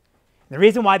 And the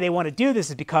reason why they want to do this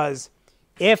is because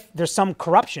if there's some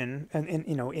corruption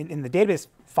in the database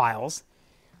files,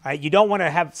 right, you don't want to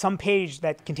have some page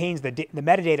that contains the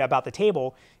metadata about the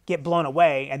table get blown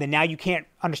away, and then now you can't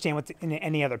understand what's in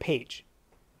any other page,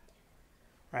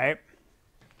 right?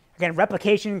 Again,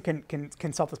 replication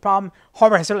can solve this problem.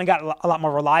 Hardware has certainly gotten a lot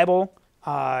more reliable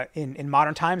in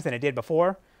modern times than it did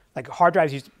before. Like hard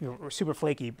drives were super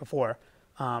flaky before.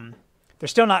 They're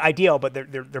still not ideal, but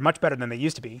they're much better than they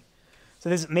used to be.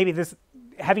 So maybe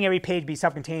having every page be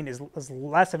self-contained is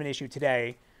less of an issue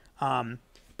today.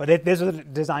 But this was a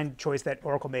design choice that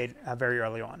Oracle made very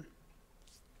early on.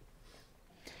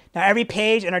 Now, every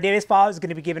page in our database file is going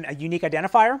to be given a unique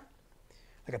identifier,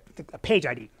 like a page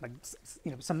ID, like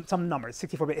some number,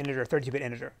 64-bit integer, 32-bit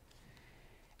integer.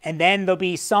 And then there'll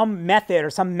be some method or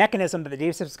some mechanism that the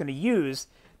database system is going to use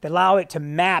that allow it to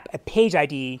map a page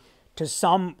ID to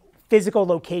some physical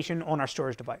location on our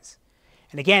storage device.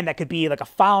 And again, that could be like a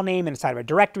file name inside of a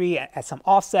directory at some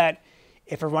offset.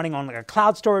 If we're running on like a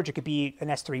cloud storage, it could be an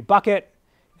S3 bucket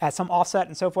at some offset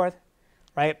and so forth,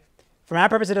 right? For our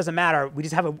purpose, it doesn't matter. We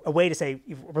just have a way to say,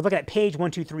 if we're looking at page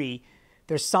 123,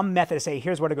 there's some method to say,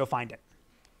 here's where to go find it.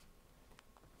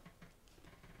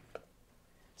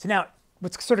 So now,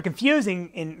 what's sort of confusing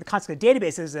in the concept of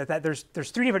databases is that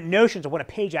there's three different notions of what a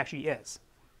page actually is.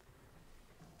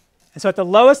 And so at the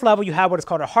lowest level, you have what is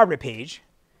called a hardware page.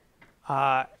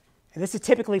 And this is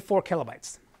typically 4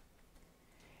 kilobytes.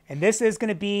 And this is going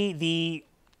to be the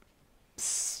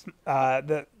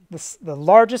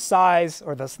largest size,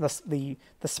 or the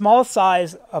smallest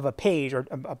size of a page or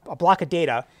a block of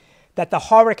data that the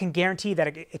hardware can guarantee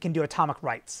that it can do atomic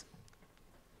writes.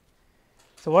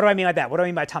 So what do I mean by that? What do I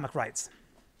mean by atomic writes?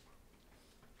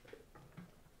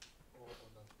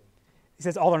 He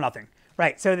says all or nothing.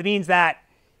 Right, so it means that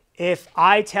if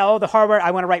I tell the hardware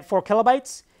I want to write 4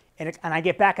 kilobytes, and I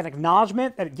get back an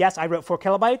acknowledgement that, yes, I wrote 4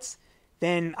 kilobytes,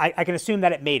 then I can assume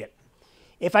that it made it.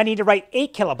 If I need to write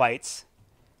 8 kilobytes,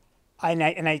 and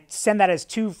I send that as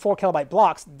 2 4-kilobyte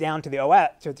blocks down to the OS,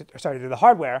 to the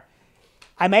hardware,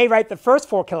 I may write the first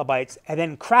 4 kilobytes and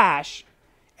then crash,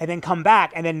 and then come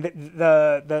back, and then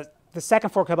the second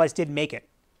 4 kilobytes didn't make it.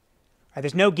 Right,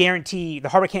 there's no guarantee. The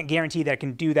hardware can't guarantee that it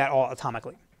can do that all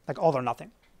atomically, like all or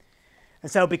nothing.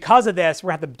 And so because of this, we're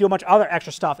going to have to do a bunch of other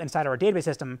extra stuff inside of our database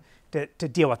system to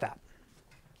deal with that.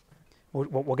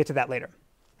 We'll get to that later.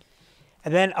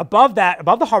 And then above that,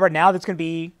 above the hardware, now that's going to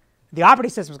be, the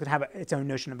operating system is going to have its own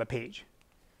notion of a page.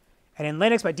 And in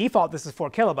Linux, by default, this is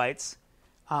 4 kilobytes.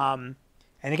 And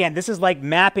again, this is like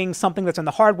mapping something that's on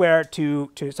the hardware to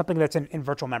something that's in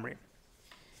virtual memory.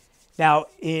 Now,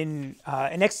 in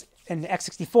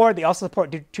x64, they also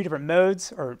support 2 different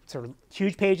modes, or sort of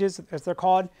huge pages, as they're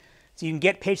called. So you can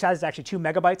get page sizes actually 2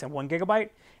 megabytes and 1 gigabyte.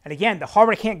 And again, the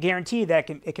hardware can't guarantee that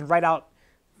it can write out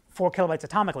 4 kilobytes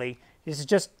atomically. This is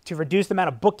just to reduce the amount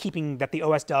of bookkeeping that the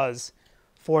OS does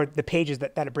for the pages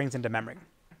that it brings into memory.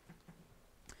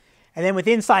 And then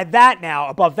inside that now,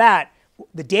 above that,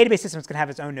 the database system is going to have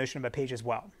its own notion of a page as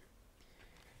well.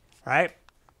 All right?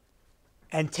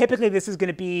 And typically, this is going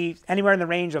to be anywhere in the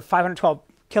range of 512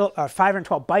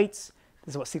 bytes.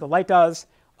 This is what SQLite does,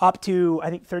 up to, I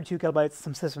think, 32 kilobytes.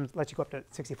 Some systems let you go up to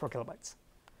 64 kilobytes.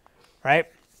 Right?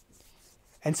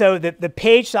 And so the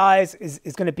page size is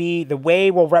going to be the way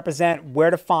we'll represent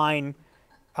where to find,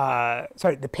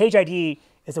 the page ID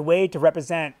is a way to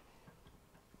represent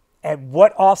at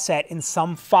what offset in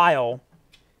some file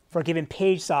for a given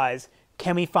page size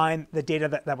can we find the data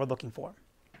that we're looking for.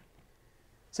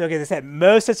 So as I said,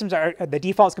 most systems the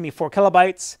default is going to be 4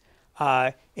 kilobytes.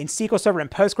 In SQL Server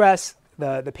and Postgres,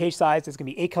 the page size is going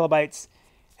to be 8 kilobytes.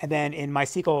 And then in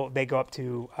MySQL, they go up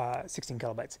to 16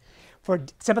 kilobytes. For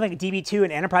something like DB2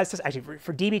 and enterprise systems, actually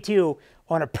for DB2,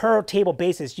 on a per table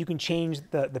basis, you can change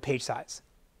the page size.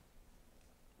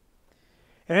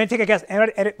 And I'm going to take a guess.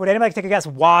 Would anybody take a guess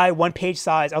why a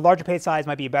larger page size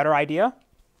might be a better idea?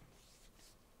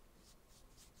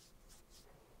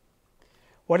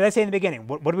 What did I say in the beginning?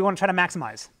 What do we want to try to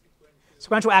maximize?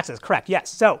 Sequential access, correct, yes.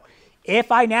 So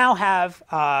if I now have,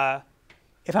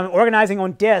 if I'm organizing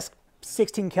on disk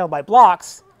 16 kilobyte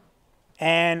blocks,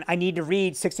 and I need to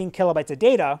read 16 kilobytes of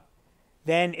data,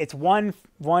 then it's one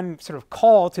sort of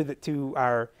call to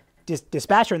our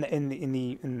dispatcher in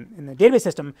the database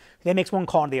system. Then makes one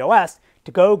call on the OS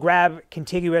to go grab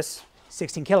contiguous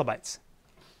 16 kilobytes.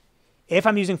 If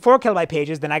I'm using 4 kilobyte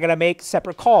pages, then I got to make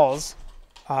separate calls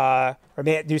or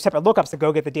may do separate lookups to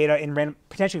go get the data in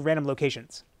potentially random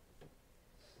locations.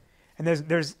 And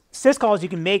there's syscalls you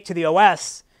can make to the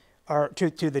OS or to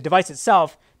the device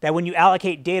itself that when you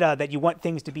allocate data that you want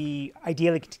things to be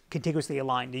ideally contiguously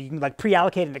aligned. You can like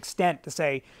pre-allocate an extent to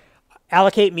say,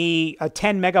 allocate me a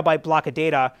 10 megabyte block of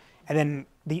data, and then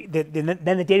the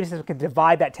data system can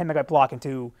divide that 10 megabyte block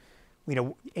into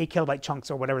 8 kilobyte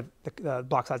chunks or whatever the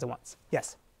block size it wants.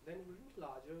 Yes? Then wouldn't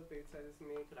larger page sizes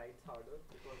make writes harder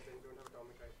because then you don't have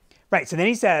atomic writes? Right, so then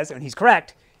he says, and he's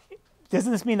correct,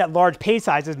 doesn't this mean that large page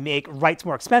sizes make writes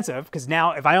more expensive? Because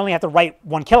now if I only have to write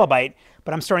 1 kilobyte,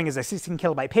 but I'm storing as a 16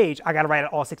 kilobyte page, I got to write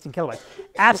all 16 kilobytes.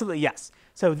 Absolutely, yes.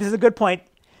 So this is a good point.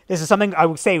 This is something I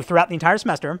would say throughout the entire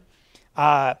semester.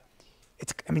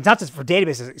 It's not just for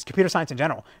databases, it's computer science in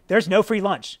general. There's no free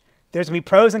lunch. There's going to be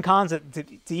pros and cons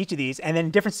to each of these. And then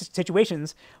in different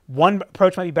situations, one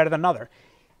approach might be better than another.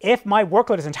 If my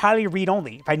workload is entirely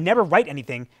read-only, if I never write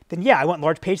anything, then yeah, I want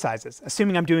large page sizes,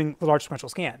 assuming I'm doing large sequential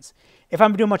scans. If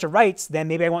I'm doing a bunch of writes, then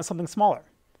maybe I want something smaller.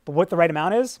 But what the right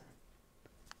amount is,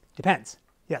 depends.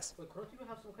 Yes? But couldn't you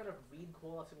have some kind of read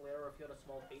coalescing layer if you had a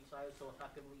small page size? So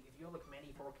effectively, if you have like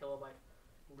many 4 kilobyte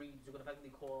reads, you can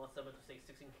effectively coalesce them into say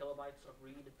 16 kilobytes of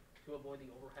read to avoid the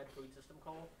overhead for each system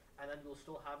call, and then you'll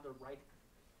still have the write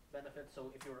benefit. So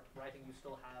if you're writing, you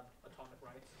still have atomic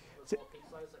writes with small page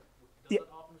size. Does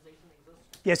that optimization exist?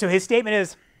 Yeah, so his statement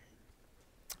is,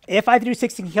 if I do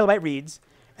 16 kilobyte reads,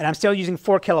 and I'm still using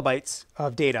 4 kilobytes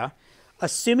of data,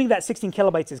 assuming that 16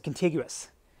 kilobytes is contiguous,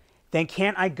 then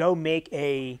can't I go make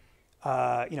a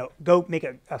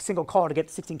single call to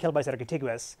get 16 kilobytes that are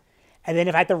contiguous? And then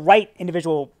if I have to write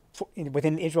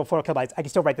within individual 4 kilobytes, I can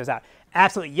still write those out.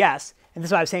 Absolutely, yes. And this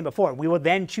is what I was saying before. We will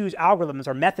then choose algorithms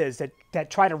or methods that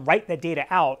try to write that data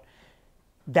out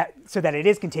so that it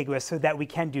is contiguous so that we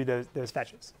can do those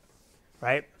fetches,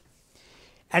 right?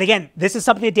 And again, this is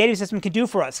something the data system can do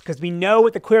for us because we know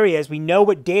what the query is. We know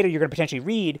what data you're going to potentially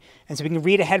read. And so we can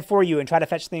read ahead for you and try to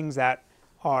fetch things that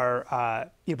are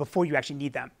before you actually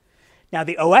need them. Now,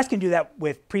 the OS can do that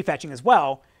with prefetching as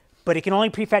well, but it can only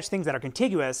prefetch things that are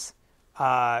contiguous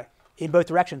in both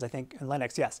directions, I think, in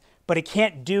Linux, yes. But it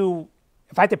can't do,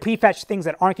 if I have to prefetch things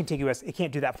that aren't contiguous, it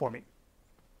can't do that for me.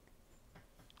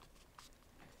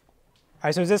 All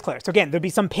right, so is this clear? So again, there'll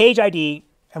be some page ID,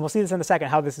 and we'll see this in a second,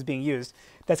 how this is being used,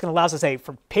 that's going to allow us to say,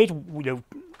 for page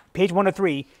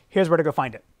 103, here's where to go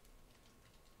find it.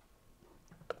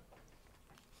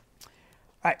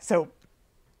 All right, so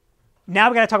now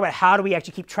we're going to talk about how do we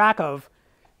actually keep track of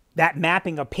that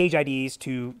mapping of page IDs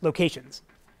to locations.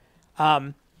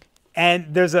 And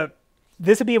this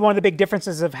would be one of the big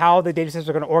differences of how the data systems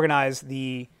are going to organize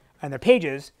their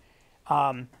pages.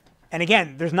 And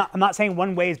again, I'm not saying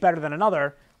one way is better than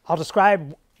another. I'll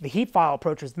describe the heap file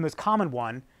approach as the most common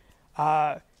one,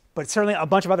 but certainly a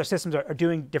bunch of other systems are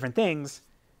doing different things,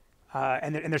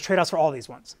 and there's trade-offs for all these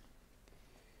ones.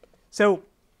 So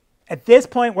at this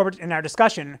point where we're in our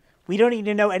discussion, we don't need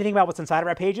to know anything about what's inside of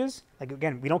our pages. Like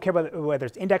again, we don't care whether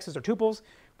it's indexes or tuples.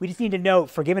 We just need to know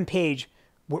for a given page,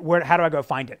 how do I go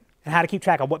find it, and how to keep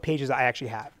track of what pages I actually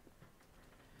have.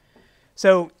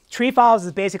 So tree files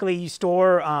is basically you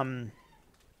store,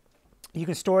 you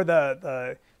can store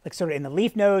like sort of in the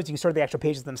leaf nodes, you can store the actual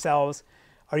pages themselves,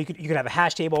 or you could have a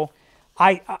hash table.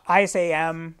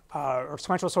 ISAM or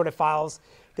sequential sorted files.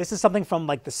 This is something from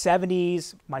like the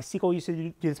 70s. MySQL used to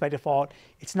do this by default.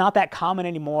 It's not that common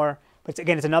anymore, but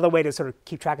again, it's another way to sort of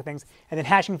keep track of things. And then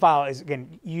hashing file is,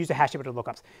 again, you use a hash table to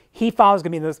lookups. Heap file is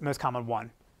going to be the most common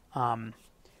one.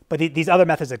 But these other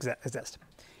methods exist.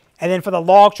 And then for the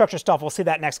log structure stuff, we'll see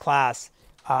that next class.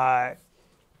 How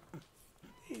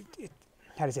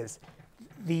do you say this?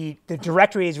 The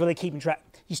directory is really keeping track.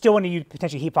 You still want to use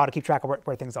potentially heap file to keep track of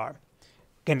where things are.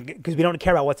 Again, because we don't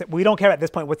care at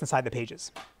this point what's inside the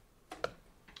pages.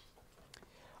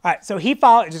 All right, so heap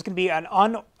file is just going to be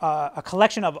a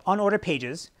collection of unordered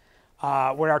pages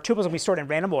where our tuples will be stored in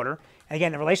random order. And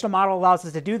again, the relational model allows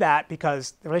us to do that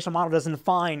because the relational model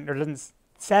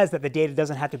says that the data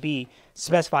doesn't have to be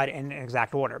specified in an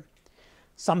exact order.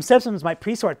 Some systems might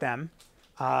pre-sort them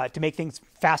to make things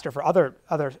faster for other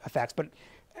effects, but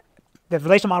the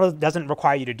relational model doesn't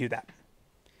require you to do that.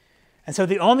 And so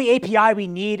the only API we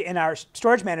need in our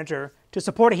storage manager to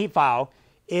support a heap file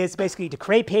is basically to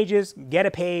create pages, get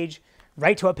a page,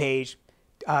 write to a page,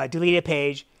 delete a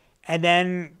page, and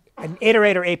then an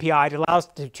iterator API that allows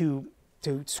to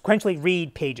sequentially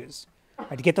read pages,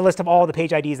 right, to get the list of all the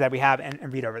page IDs that we have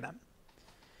and read over them.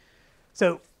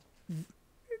 So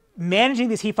managing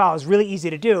this heap file is really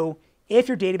easy to do if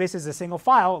your database is a single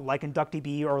file, like in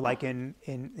DuckDB or like in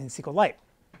SQLite.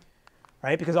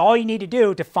 Right? Because all you need to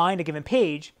do to find a given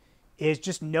page is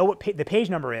just know what the page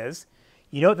number is.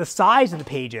 You know what the size of the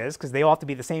page is, because they all have to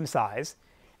be the same size.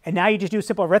 And now you just do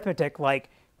simple arithmetic, like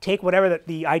take whatever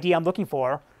the ID I'm looking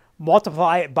for,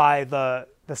 multiply it by the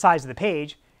size of the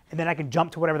page, and then I can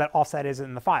jump to whatever that offset is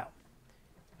in the file.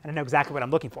 And I know exactly what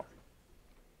I'm looking for.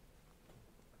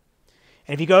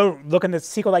 And if you go look in the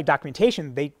SQLite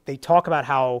documentation, they talk about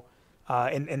how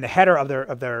in the header of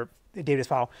their database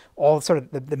file, all sort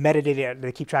of the metadata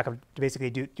they keep track of to basically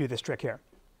do this trick here.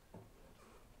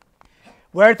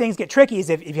 Where things get tricky is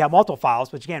if you have multiple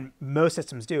files, which again, most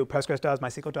systems do. Postgres does,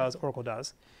 MySQL does, Oracle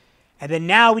does. And then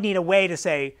now we need a way to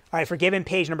say, all right, for given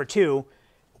page number 2,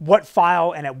 what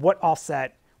file and at what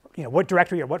offset, what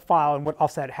directory or what file and what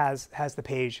offset has the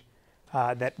page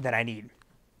that I need.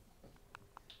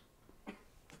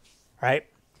 Right?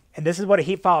 And this is what a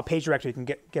heap file page directory can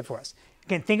get for us.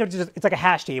 Again, think of it's like a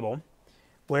hash table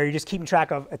where you're just keeping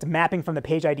track of, it's a mapping from the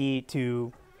page ID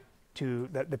to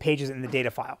the pages in the data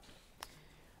file.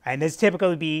 And this typically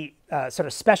would be sort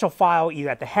of special file either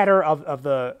at the header of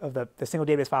the single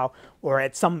database file or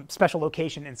at some special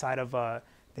location inside of the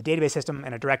database system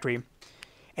and a directory.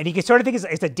 And you can sort of think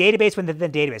it's a database within the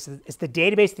database. It's the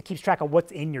database that keeps track of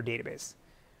what's in your database.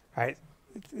 Right?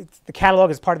 The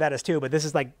catalog is part of that as too, but this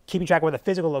is like keeping track of where the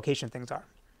physical location things are.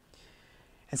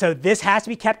 And so this has to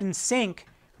be kept in sync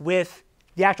with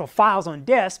the actual files on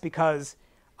disk because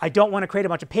I don't want to create a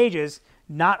bunch of pages,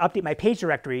 not update my page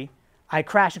directory. I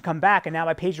crash and come back, and now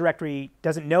my page directory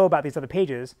doesn't know about these other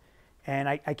pages, and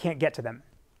I can't get to them.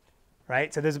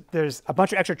 Right? So there's a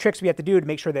bunch of extra tricks we have to do to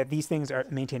make sure that these things are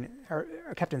maintained, are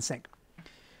kept in sync.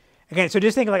 Again, so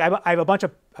just think like I have a bunch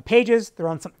of pages. They're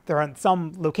on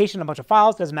some location, a bunch of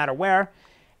files. Doesn't matter where,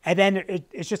 and then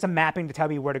it's just a mapping to tell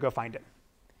me where to go find it.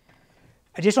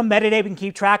 Additional metadata we can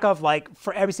keep track of, like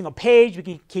for every single page, we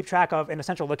can keep track of in a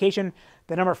central location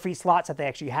the number of free slots that they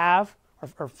actually have,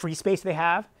 or free space they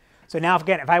have. So now,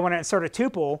 again, if I want to insert a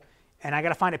tuple and I got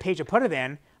to find a page to put it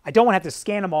in, I don't want to have to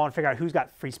scan them all and figure out who's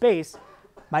got free space.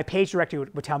 My page directory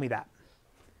would tell me that,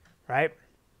 right?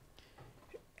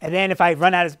 And then if I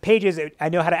run out of pages, I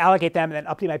know how to allocate them and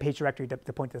then update my page directory to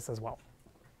point this as well.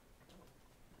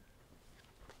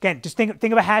 Again, just think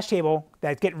of a hash table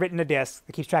that's getting written to disk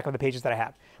that keeps track of the pages that I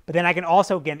have. But then I can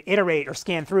also, again, iterate or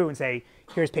scan through and say,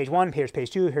 here's page 1, here's page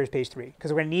 2, here's page 3.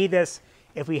 Because we're going to need this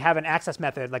if we have an access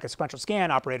method like a sequential scan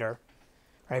operator.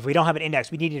 Right? If we don't have an index,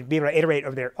 we need to be able to iterate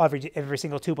over there every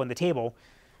single tuple in the table.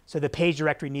 So the page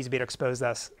directory needs to be able to expose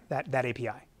us that API.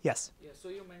 Yes? Yeah, so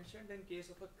you mentioned in case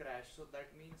of a crash, so that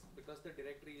means because the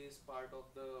directory is part of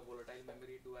the volatile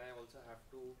memory, do I also have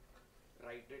to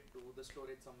write it to the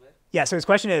storage somewhere? Yeah, so his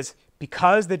question is,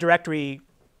 because the directory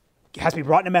has to be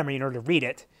brought into memory in order to read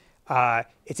it,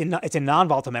 it's in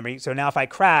non-volatile memory. So now if I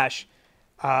crash,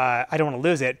 I don't want to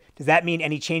lose it. Does that mean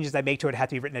any changes I make to it have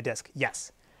to be written to disk?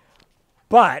 Yes.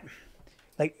 But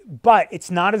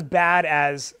it's not as bad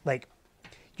as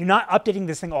you're not updating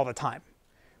this thing all the time,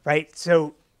 right?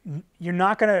 So you're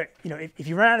not gonna, if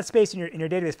you run out of space in your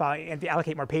database file and to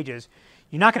allocate more pages,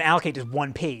 you're not gonna allocate just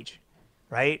one page,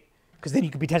 right? Because then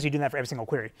you could potentially do that for every single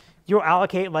query. You'll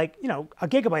allocate a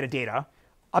gigabyte of data,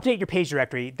 update your page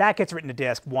directory, that gets written to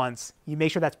disk once, you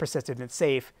make sure that's persistent and it's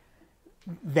safe,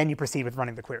 then you proceed with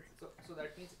running the query. So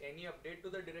that means any update to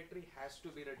the directory has to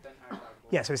be written at that point.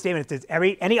 Yeah, so the statement is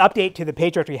any update to the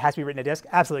page directory has to be written to disk?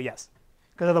 Absolutely yes.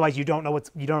 Because otherwise you don't know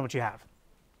what you have.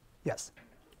 Yes.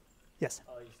 Yes.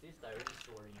 Is this directly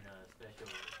stored in a special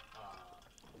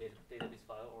database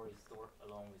file or is it stored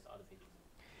along with other pages?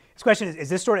 This question is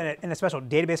this stored in a special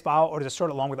database file or is it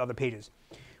stored along with other pages?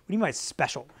 What do you mean by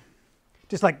special?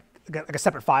 Just like a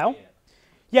separate file?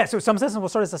 Yeah, so some systems will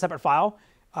store this as a separate file.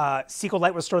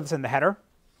 SQLite will store this in the header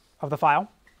of the file.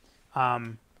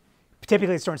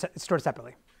 Typically, it's stored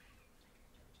separately.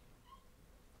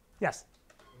 Yes?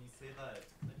 When you say that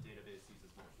a database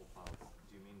uses multiple files,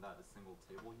 do you mean that a single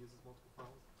table uses multiple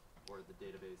files? Or the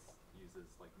database uses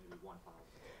maybe one file?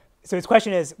 So his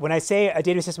question is, when I say a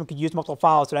database system could use multiple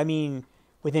files, do I mean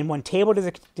within one table does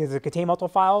it contain multiple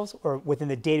files, or within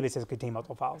the database does it contain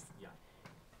multiple files? Yeah.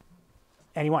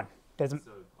 Any one. Doesn't.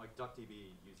 So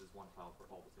DuckDB uses one file for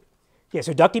all the tables. Yeah,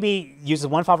 so DuckDB uses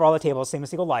one file for all the tables, same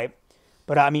as SQLite.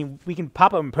 But we can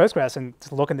pop up in Postgres and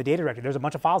look in the data directory. There's a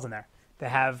bunch of files in there that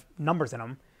have numbers in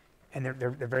them, and they're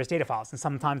various data files. And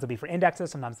sometimes they'll be for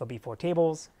indexes, sometimes they'll be for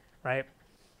tables, right?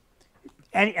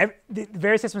 And the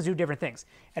various systems do different things.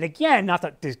 And again, not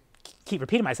to keep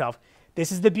repeating myself,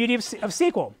 this is the beauty of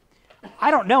SQL.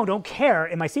 I don't care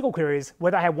in my SQL queries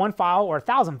whether I have one file or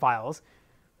 1,000 files,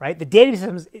 right? The database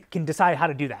systems can decide how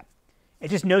to do that. It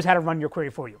just knows how to run your query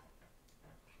for you.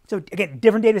 So again,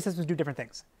 different data systems do different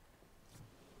things.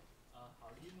 How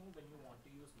do you know when you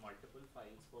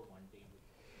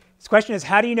question is,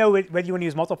 how do you know whether you want to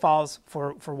use multiple files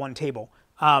for one table?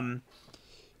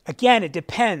 Again, it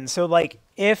depends. So like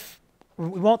if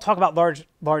we won't talk about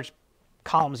large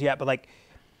columns yet, but like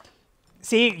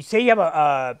say you have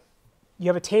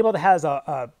a table that has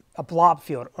a blob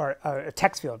field or a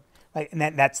text field, right? And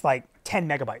that's like 10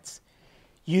 megabytes.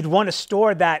 You'd want to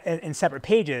store that in separate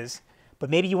pages, but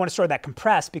maybe you want to store that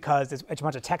compressed because it's a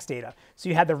bunch of text data. So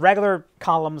you have the regular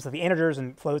columns of the integers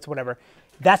and floats, whatever.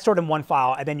 That's stored in one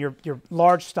file, and then your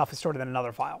large stuff is stored in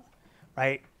another file,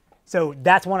 right? So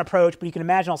that's one approach. But you can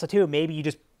imagine also too, maybe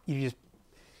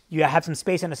you have some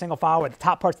space in a single file where the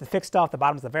top part's the fixed stuff, the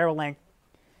bottom's the variable length.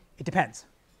 It depends.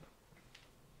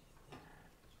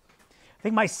 I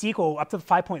think MySQL up to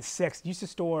 5.6 used to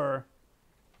store,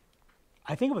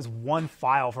 I think it was one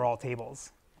file for all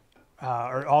tables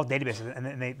or all databases, and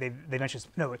then they mentioned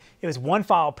no, it was one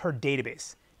file per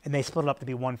database, and they split it up to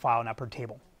be one file now per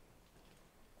table,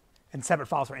 and separate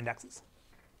files for indexes.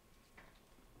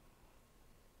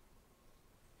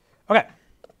 Okay.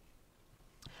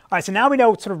 All right, so now we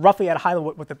know sort of roughly at a high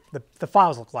level what the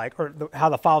files look like, or how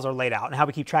the files are laid out, and how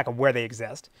we keep track of where they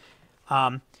exist.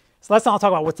 So let's now talk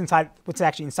about what's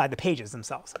actually inside the pages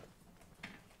themselves.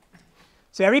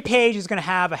 So every page is going to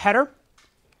have a header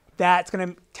that's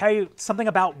going to tell you something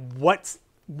about what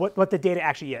the data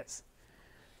actually is.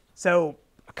 So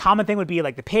a common thing would be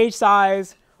like the page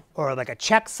size, or like a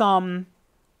checksum,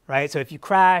 right? So if you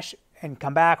crash and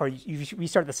come back, or you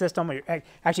restart the system, or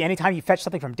actually anytime you fetch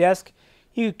something from disk,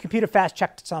 you compute a fast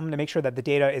checksum to make sure that the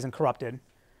data isn't corrupted.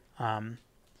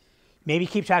 Maybe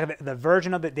keep track of the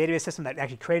version of the database system that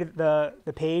actually created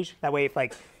the page. That way, if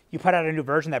like you put out a new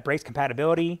version that breaks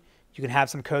compatibility, you can have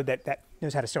some code that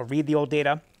knows how to still read the old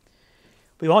data.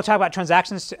 We won't talk about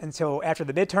transactions until after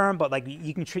the midterm, but like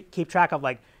you can keep track of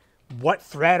like what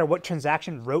thread or what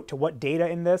transaction wrote to what data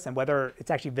in this, and whether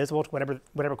it's actually visible to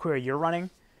whatever query you're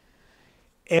running.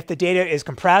 If the data is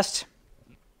compressed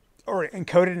or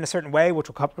encoded in a certain way, which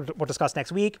we'll discuss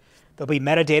next week, there'll be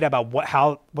metadata about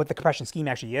what the compression scheme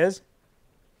actually is.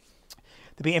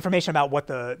 There'll be information about what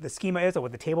the schema is, or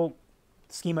what the table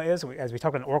schema is, as we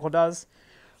talked about Oracle does.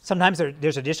 Sometimes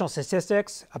there's additional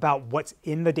statistics about what's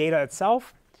in the data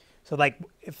itself. So like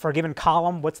for a given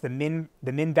column, what's the min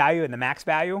value and the max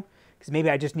value? Because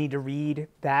maybe I just need to read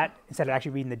that instead of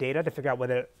actually reading the data to figure out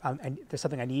whether there's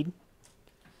something I need.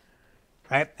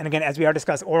 Right? And again, as we already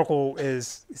discussed, Oracle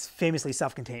is famously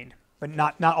self-contained, but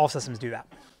not all systems do that.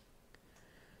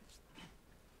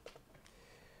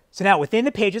 So now within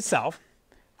the page itself,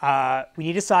 we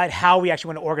need to decide how we actually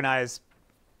want to organize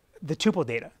the tuple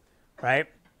data, right?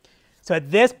 So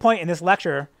at this point in this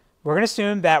lecture, we're going to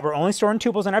assume that we're only storing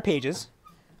tuples in our pages.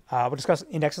 We'll discuss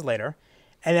indexes later.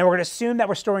 And then we're going to assume that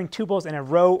we're storing tuples in a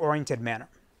row-oriented manner.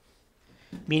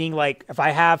 Meaning, like, if I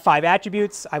have 5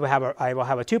 attributes, I will have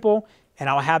a tuple, and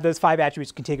I'll have those 5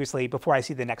 attributes contiguously before I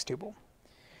see the next tuple.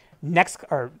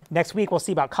 Next week, we'll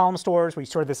see about column stores. We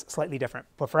store this slightly different.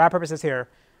 But for our purposes here,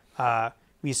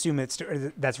 we assume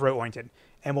that's row-oriented.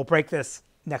 And we'll break this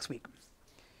next week.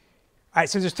 All right,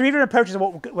 so there's 3 different approaches of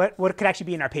what could actually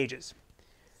be in our pages.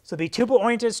 So the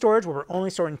tuple-oriented storage, where we're only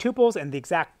storing tuples and the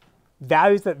exact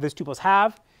values that those tuples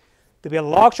have. There'll be a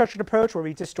log-structured approach where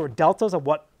we just store deltas of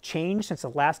what changed since the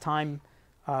last time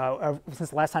this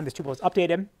tuple was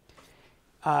updated.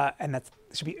 And that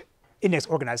should be index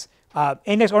organized.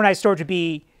 Index organized storage could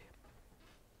be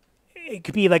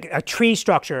like a tree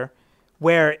structure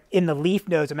where in the leaf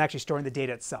nodes I'm actually storing the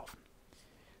data itself.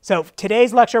 So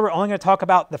today's lecture, we're only going to talk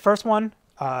about the first one,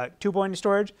 tuple-oriented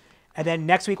storage, and then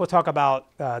next week we'll talk about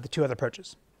the 2 other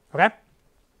approaches. Okay?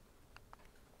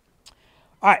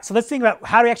 All right, so let's think about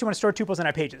how do we actually want to store tuples in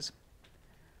our pages.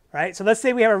 All right, so let's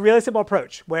say we have a really simple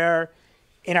approach where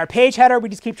in our page header, we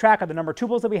just keep track of the number of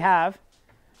tuples that we have,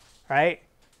 right?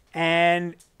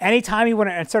 And anytime we want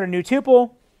to insert a new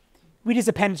tuple, we just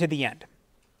append it to the end,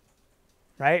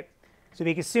 right? So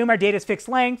we can assume our data is fixed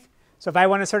length. So if I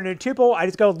want to insert a new tuple, I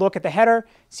just go look at the header,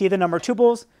 see the number of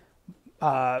tuples,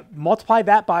 multiply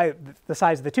that by the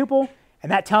size of the tuple,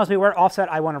 and that tells me where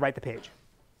offset I want to write the page.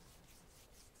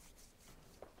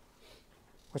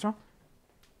 What's wrong?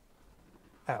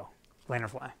 Oh,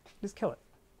 lanternfly. Just kill it.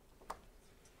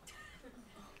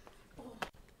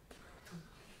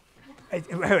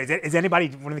 Is anybody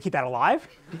wanting to keep that alive?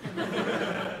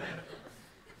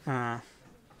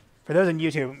 For those on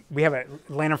YouTube, we have a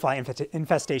lanternfly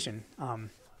infestation. All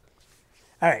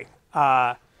right.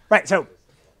 Right, so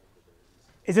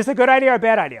is this a good idea or a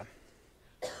bad idea?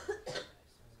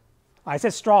 I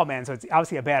said straw man, so it's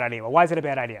obviously a bad idea. Well, why is it a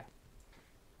bad idea?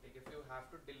 Like if you have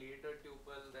to delete a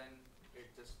tuple, then it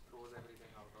just throws everything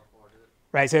out of order.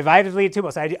 Right, so if I delete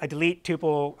tuple, so I delete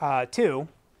tuple 2,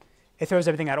 it throws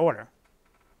everything out of order.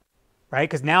 Right,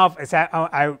 because now if it's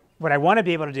what I want to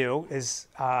be able to do is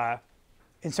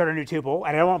insert a new tuple,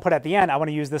 and I don't want to put it at the end. I want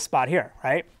to use this spot here,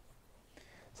 right?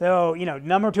 So,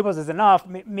 number of tuples is enough.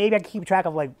 Maybe I can keep track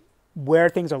of like where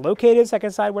things are located so I can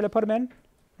decide where to put them in,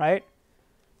 right?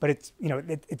 But it's,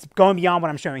 it's going beyond what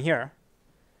I'm showing here.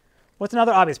 What's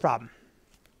another obvious problem?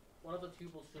 One of the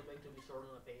tuples too big to be stored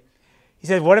on a page. He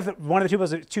says, what if one of the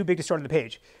tuples is too big to store on the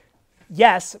page?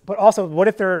 Yes, but also what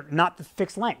if they're not the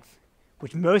fixed length,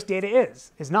 which most data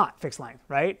is not fixed length,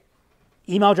 right?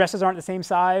 Email addresses aren't the same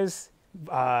size.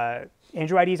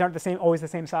 Android IDs aren't always the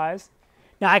same size.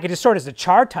 Now I could just sort it as a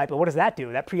char type, but what does that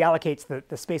do? That pre-allocates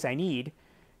the space I need.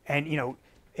 And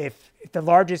if the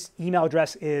largest email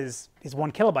address is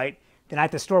 1 kilobyte, then I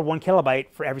have to store 1 kilobyte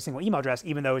for every single email address,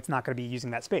 even though it's not going to be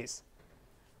using that space,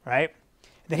 right?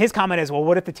 And then his comment is, well,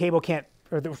 what if the table can't,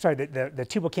 or the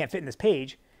tuple can't fit in this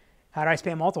page? How do I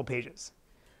span multiple pages?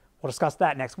 We'll discuss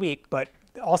that next week, but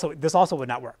this also would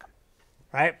not work,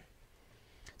 right?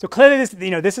 So clearly,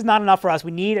 this is not enough for us.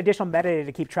 We need additional metadata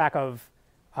to keep track of,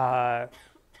 how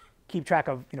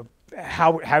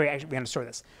we actually going to store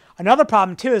this. Another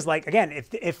problem too is like again,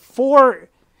 if four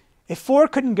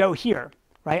couldn't go here,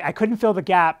 right? I couldn't fill the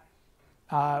gap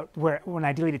when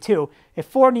I deleted 2. If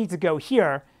 4 needs to go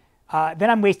here, then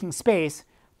I'm wasting space.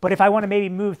 But if I want to maybe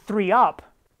move 3 up,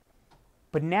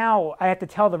 but now I have to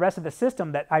tell the rest of the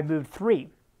system that I moved 3,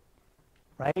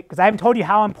 right? Because I haven't told you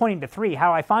how I'm pointing to 3,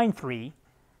 how I find 3.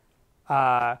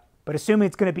 But assuming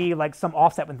it's going to be like some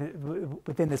offset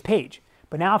within this page.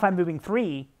 But now if I'm moving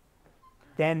 3,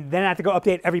 then I have to go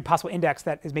update every possible index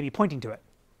that is maybe pointing to it.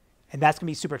 And that's going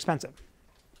to be super expensive.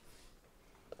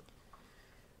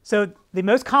 So the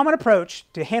most common approach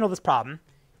to handle this problem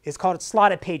is called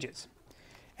slotted pages.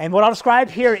 And what I'll describe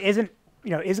here isn't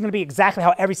going to be exactly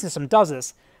how every system does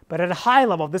this. But at a high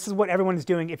level, this is what everyone is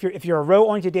doing. If you're a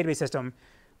row-oriented database system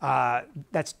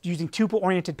that's using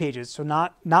tuple-oriented pages, so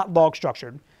not log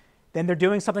structured, then they're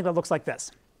doing something that looks like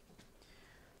this.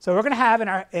 So we're going to have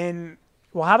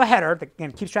we'll have a header that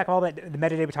again, keeps track of all the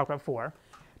metadata we talked about before.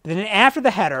 But then after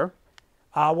the header,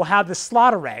 we'll have the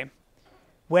slot array,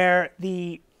 where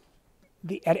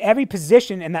at every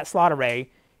position in that slot array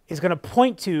is going to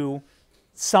point to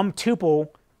some tuple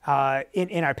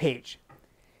in our page.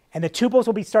 And the tuples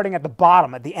will be starting at the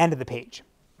bottom, at the end of the page.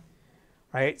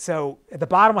 Right? So at the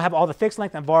bottom, we'll have all the fixed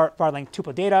length and var length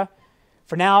tuple data.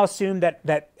 For now, assume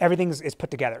that everything is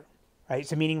put together. Right?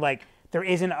 So meaning like there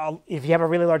isn't, if you have a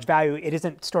really large value, it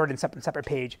isn't stored in a separate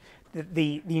page.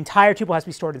 The entire tuple has to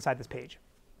be stored inside this page.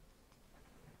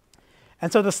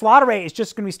 And so the slot array is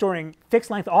just going to be storing fixed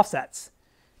length offsets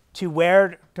to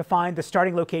where to find the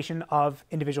starting location of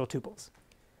individual tuples.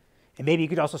 And maybe you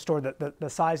could also store the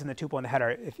size in the tuple in the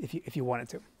header if you wanted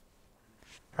to.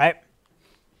 Right?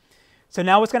 So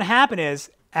now what's going to happen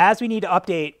is, as we need to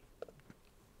update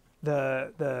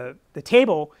the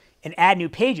table and add new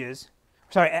pages,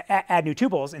 add new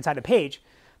tuples inside the page,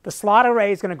 the slot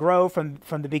array is going to grow from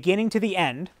the beginning to the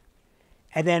end,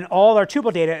 and then all our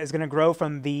tuple data is going to grow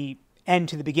from the end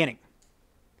to the beginning.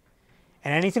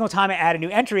 And any single time I add a new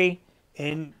entry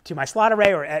into my slot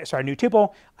array, or a new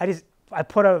tuple, I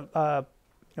put I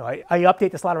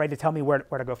update the slot array to tell me where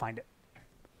to go find it,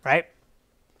 right?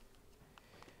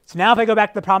 So now if I go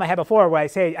back to the problem I had before where I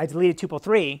say I deleted tuple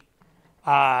 3,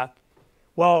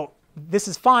 well, this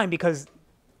is fine because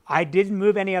I didn't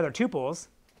move any other tuples.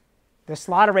 The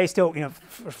slot array still,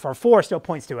 for 4 still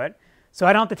points to it. So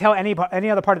I don't have to tell any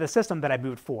other part of the system that I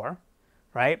moved 4,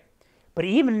 right? But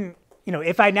even,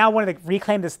 if I now wanted to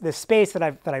reclaim this space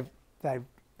that's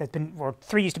been, or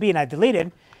 3 used to be and I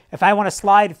deleted, if I want to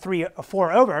slide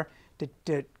 4 over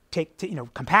to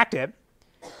compact it,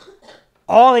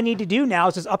 all I need to do now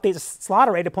is just update the slot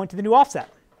array to point to the new offset,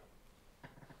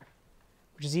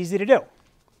 which is easy to do.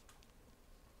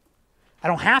 I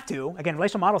don't have to. Again,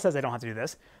 relational model says I don't have to do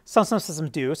this. Some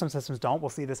systems do, some systems don't. We'll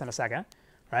see this in a second,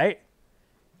 right?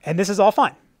 And this is all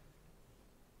fine.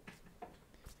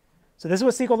 So this is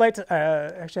what SQLite,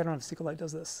 actually I don't know if SQLite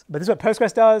does this, but this is what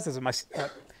Postgres does. This is my SQL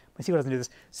doesn't do this.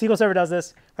 SQL Server does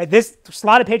this. Right? This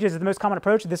slotted pages is the most common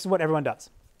approach. This is what everyone does.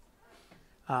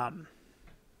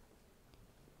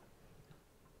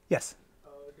 Yes?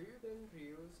 Do you then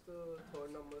reuse the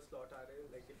third number slot array,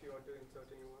 like if you want to insert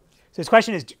a new one? So his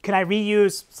question is, can I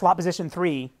reuse slot position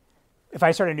 3 if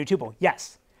I start a new tuple?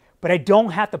 Yes. But I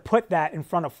don't have to put that in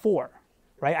front of 4,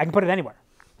 right? I can put it anywhere.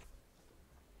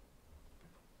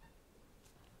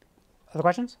 Other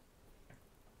questions?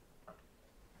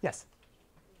 Yes?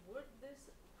 Would this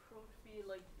approach be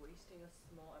like wasting wasting a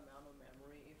small amount of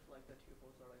memory if like the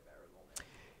tuples are like variable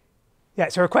length? Yeah,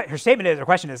 so her statement is, her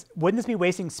question is, wouldn't this be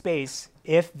wasting space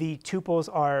if the tuples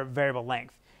are variable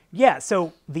length? Yeah,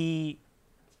 so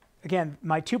again,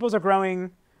 my tuples are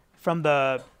growing from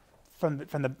the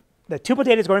tuple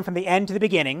data is going from the end to the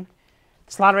beginning.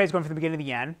 The slot array is going from the beginning to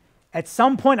the end. At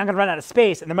some point, I'm going to run out of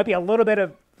space, and there might be a little bit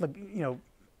of,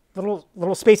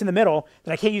 little space in the middle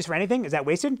that I can't use for anything. Is that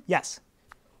wasted? Yes.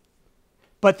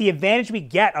 But the advantage we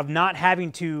get of not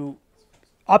having to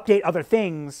update other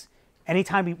things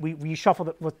anytime we shuffle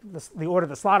the order of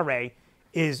the slot array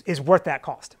is worth that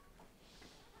cost.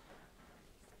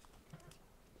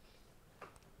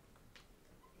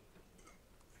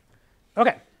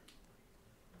 OK.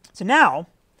 So now,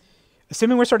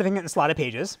 assuming we're sort of thinking in slotted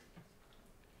pages,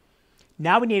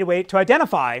 now we need a way to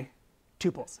identify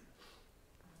tuples.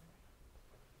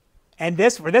 And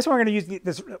for this one, we're going to use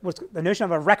the notion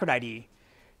of a record ID.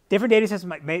 Different data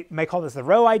systems may call this the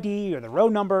row ID or the row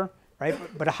number, right?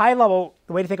 But a high level,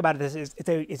 the way to think about it is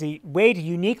it's a way to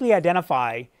uniquely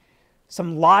identify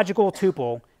some logical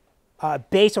tuple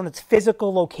based on its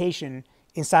physical location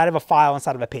inside of a file,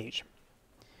 inside of a page.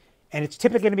 And it's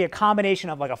typically going to be a combination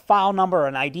of like a file number,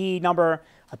 an ID number,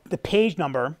 the page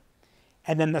number,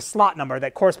 and then the slot number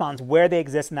that corresponds where they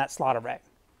exist in that slot array.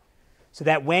 So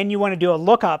that when you want to do a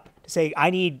lookup to say, I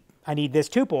need this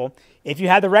tuple, if you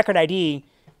have the record ID,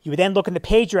 you would then look in the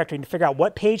page directory to figure out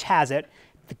what page has it,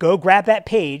 to go grab that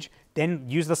page, then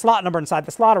use the slot number inside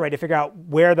the slot array to figure out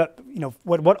where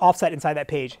what offset inside that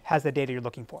page has the data you're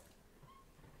looking for.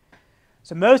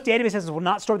 So most databases will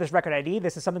not store this record ID.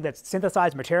 This is something that's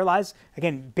synthesized, materialized,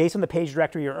 again, based on the page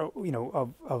directory or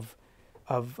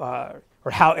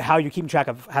how you're keeping track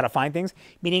of how to find things.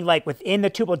 Meaning, like within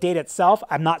the tuple data itself,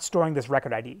 I'm not storing this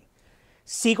record ID.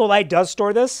 SQLite does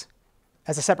store this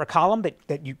as a separate column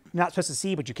that you're not supposed to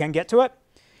see, but you can get to it.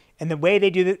 And the way they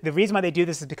do the reason why they do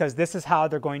this is because this is how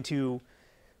they're going to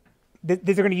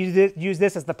use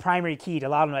this as the primary key to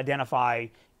allow them to identify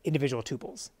individual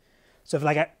tuples. So if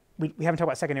we haven't talked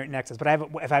about secondary indexes, but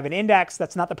if I have an index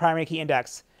that's not the primary key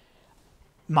index,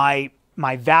 my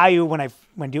value when I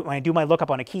do my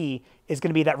lookup on a key is going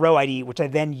to be that row ID, which I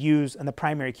then use in the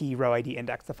primary key row ID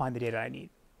index to find the data I need.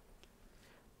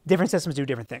 Different systems do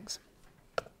different things.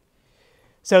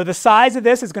 So the size of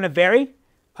this is going to vary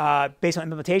based on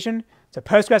implementation. So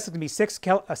Postgres is going to be 6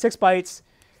 bytes.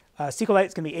 SQLite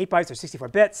is going to be 8 bytes or 64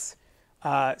 bits.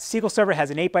 SQL Server has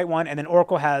an 8-byte one, and then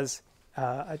Oracle has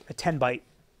a 10-byte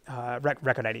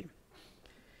record ID.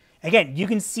 Again, you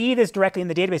can see this directly in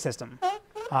the database system.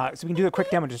 So we can do a quick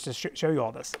demo just to show you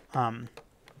all this.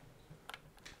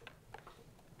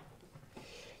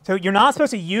 So you're not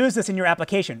supposed to use this in your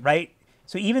application, right?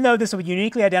 So even though this will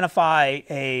uniquely identify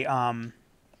a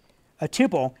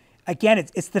tuple, again,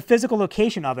 it's the physical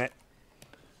location of it,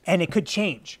 and it could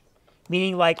change.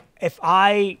 Meaning, like, if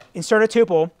I insert a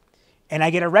tuple and I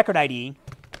get a record ID,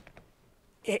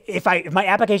 if my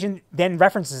application then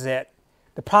references it,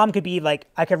 the problem could be like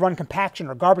I could run compaction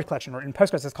or garbage collection, or in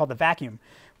Postgres it's called the vacuum,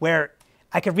 where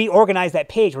I could reorganize that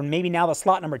page where maybe now the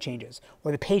slot number changes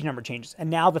or the page number changes, and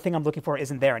now the thing I'm looking for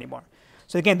isn't there anymore.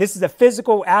 So again, this is a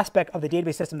physical aspect of the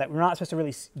database system that we're not supposed to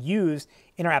really use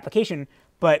in our application,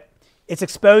 but it's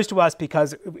exposed to us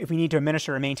because if we need to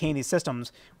administer and maintain these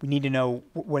systems, we need to know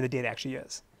where the data actually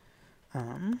is.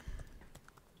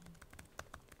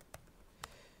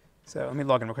 So let me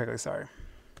log in real quickly, sorry.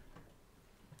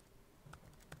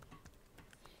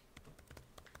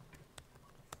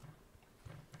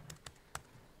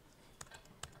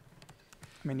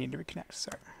 I may need to reconnect,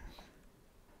 sorry.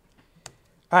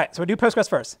 All right, so we'll do Postgres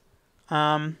first.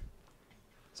 So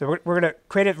we're going to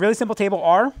create a really simple table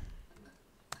R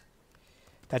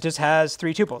that just has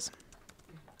 3 tuples,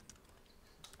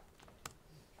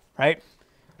 right?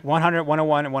 100,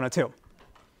 101, and 102.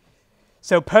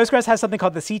 So Postgres has something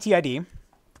called the CTID.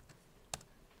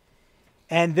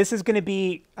 And this is going to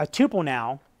be a tuple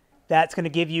now that's going to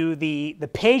give you the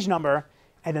page number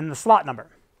and then the slot number.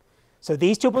 So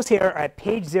these tuples here are at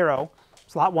page 0,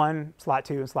 slot 1, slot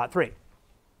 2, and slot 3,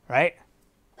 right?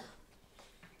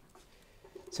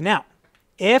 So now,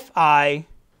 if I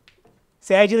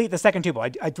say I delete the second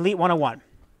tuple, I delete 101.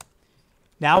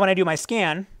 Now when I do my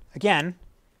scan, again,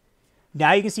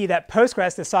 now you can see that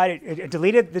Postgres decided it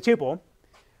deleted the tuple,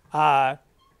 but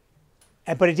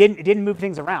it didn't move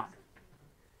things around,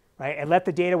 right? It left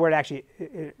the data where it actually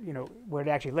where it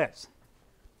actually lives.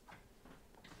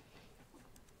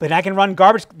 But I can run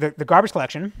the garbage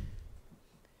collection.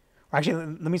 Or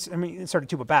actually, let me insert a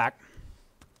tuple back.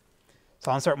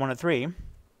 So I'll insert 103.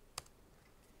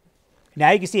 Now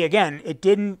you can see again, it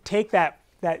didn't take that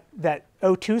that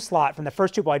O2 slot from the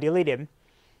first tuple I deleted and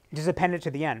just append it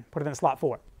to the end, put it in slot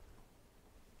 4,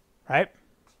 right?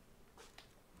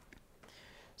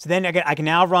 So then again, I can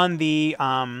now run the,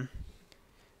 again,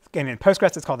 in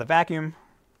Postgres, it's called the vacuum.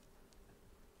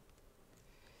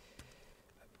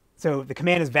 So the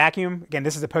command is vacuum. Again,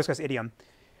 this is a Postgres idiom.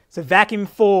 So vacuum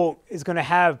full is going to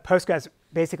have Postgres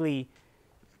basically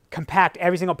compact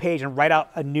every single page and write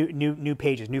out a new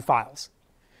pages, new files.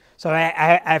 So if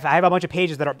I have a bunch of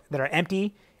pages that are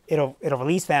empty, it'll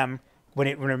release them when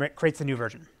it creates the new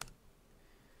version.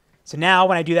 So now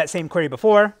when I do that same query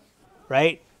before,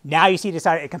 right? Now you see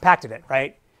it compacted it,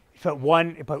 right? It put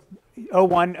O1,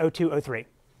 O2, O3,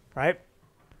 right?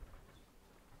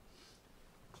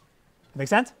 Make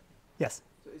sense? Yes.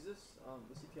 So is this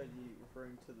the CTID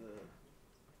referring to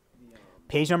the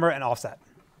page number and offset,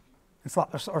 and slot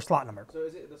or slot number? So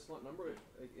is it the slot number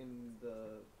in the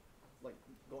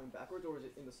going backwards, or is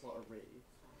it in the slot array?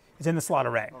 It's in the slot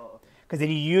array. Oh, okay. Because then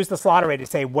you use the slot array to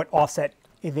say what offset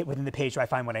within the page do I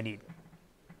find what I need.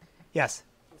 Yes.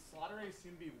 The slot array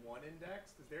soon be one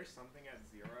indexed. Is there something at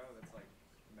 0 that's like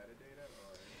metadata?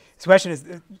 Or? So the question is,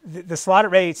 the slot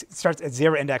array starts at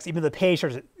 0 index, even though the page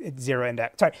starts at 0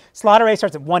 index. Sorry, slot array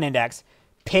starts at 1 index,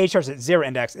 page starts at 0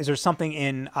 index. Is there something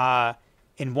in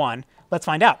 1? Let's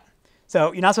find out.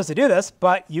 So you're not supposed to do this,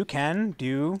 but you can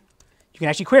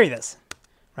actually query this,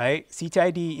 right?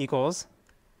 CTID equals,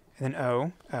 and then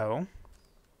O.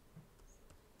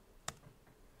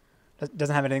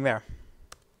 Doesn't have anything there.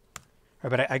 Right,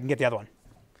 but I can get the other one.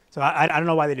 So I don't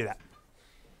know why they do that.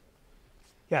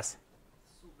 Yes?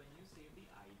 So when you say the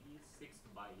ID is 6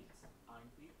 bytes, aren't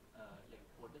we,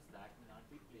 what does that mean? Aren't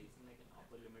we placing like an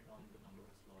upper limit on the number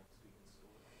of slots we can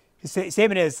store? The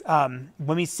statement is,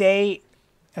 when we say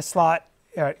a slot,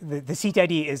 the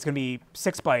CTID is going to be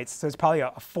 6 bytes, so it's probably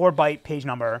a 4-byte page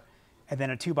number and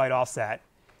then a 2-byte offset.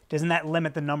 Doesn't that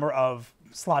limit the number of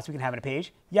slots we can have in a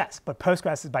page? Yes, but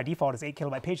Postgres is by default is 8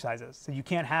 kilobyte page sizes, so you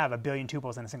can't have a billion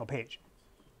tuples in a single page.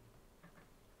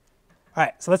 All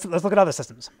right, so let's look at other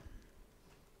systems.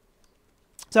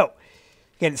 So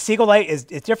again, SQLite is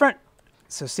different.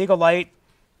 So SQLite,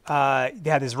 they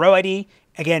have this row ID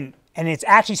again, and it's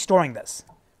actually storing this,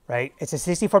 right? It's a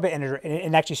 64-bit integer, and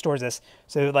it actually stores this.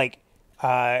 So like,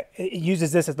 it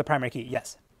uses this as the primary key.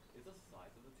 Yes. Is the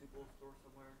size of the tuple stored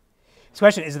somewhere? So the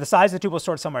question is the size of the tuple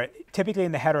stored somewhere? Typically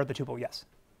in the header of the tuple, yes.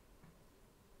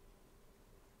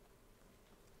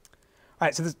 All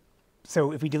right,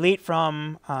 so if we delete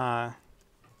from,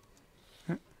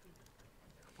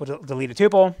 we'll delete a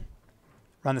tuple,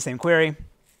 run the same query,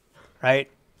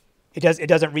 right? It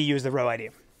doesn't reuse the row ID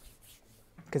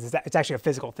because it's actually a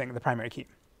physical thing, the primary key.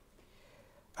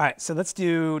 All right, so let's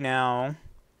do now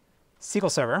SQL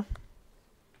Server.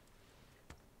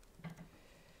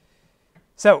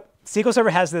 So SQL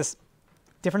Server has this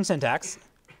different syntax.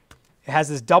 It has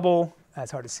this double,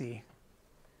 that's hard to see.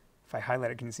 If I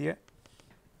highlight it, can you see it?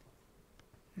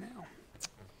 No.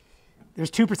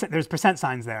 There's percent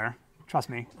signs there. Trust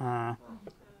me. Sorry,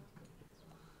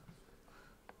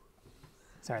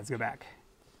 let's go back.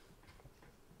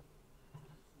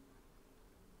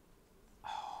 Oh.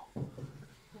 All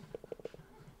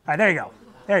right, there you go.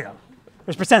 There you go.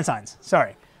 There's percent signs.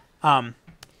 Sorry.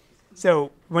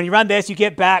 So when you run this, you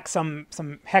get back some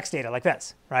hex data like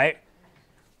this, right?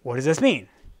 What does this mean?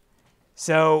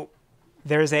 So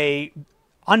there's a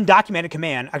undocumented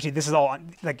command. Actually, this is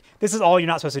all you're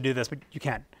not supposed to do this, but you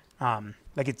can.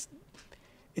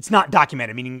 It's not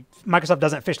documented, meaning Microsoft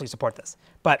doesn't officially support this.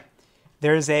 But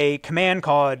there's a command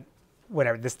called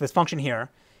whatever this function here,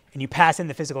 and you pass in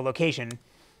the physical location,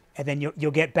 and then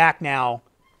you'll get back now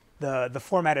the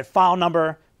formatted file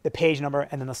number, the page number,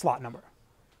 and then the slot number,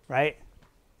 right?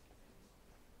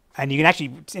 And you can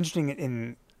actually, it's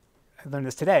interesting, I learned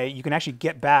this today, you can actually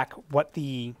get back what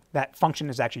that function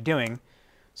is actually doing.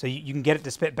 So you can get it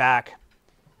to spit back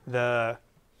what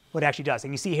it actually does.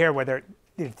 And you see here where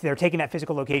they're taking that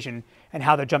physical location and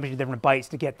how they're jumping to different bytes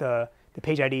to get the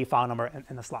page ID, file number,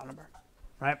 and the slot number,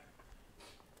 right?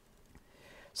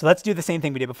 So let's do the same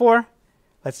thing we did before.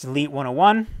 Let's delete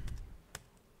 101.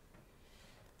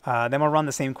 Then we'll run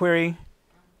the same query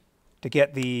to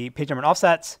get the page number and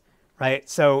offsets, right?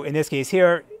 So in this case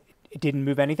here, it didn't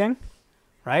move anything,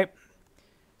 right?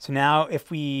 So now if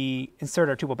we insert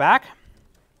our tuple back,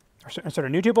 or insert a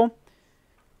new tuple,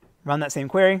 run that same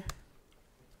query.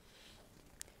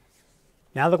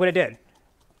 Now look what it did.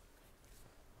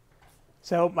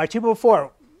 So my tuple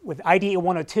before with ID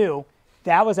 102,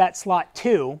 that was at slot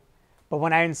 2, but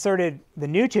when I inserted the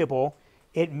new tuple,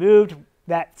 it moved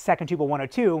that second tuple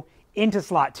 102 into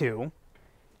slot 2,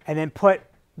 and then put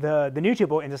the new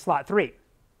tuple into slot 3.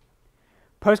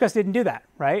 Postgres didn't do that,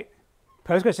 right?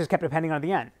 Postgres just kept depending on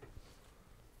the n.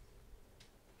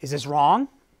 Is this wrong?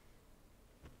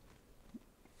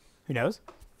 Who knows?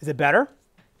 Is it better?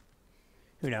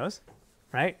 Who knows,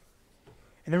 right?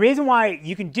 And the reason why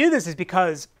you can do this is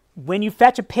because when you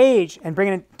fetch a page and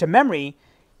bring it to memory,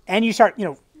 and you start,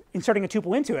 inserting a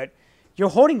tuple into it, you're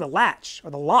holding the latch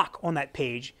or the lock on that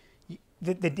page.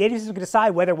 The data system can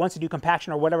decide whether it wants to do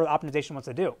compaction or whatever the optimization wants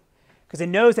to do, because it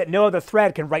knows that no other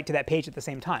thread can write to that page at the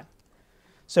same time.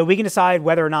 So we can decide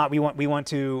whether or not we want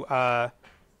to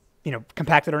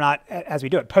compact it or not as we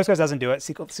do it. Postgres doesn't do it.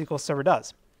 SQL Server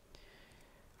does.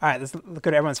 All right, let's look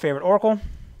at everyone's favorite Oracle.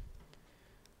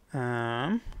 Which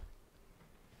I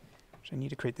need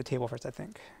to create the table first, I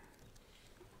think.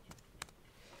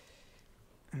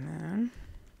 And then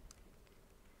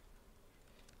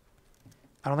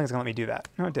I don't think it's going to let me do that.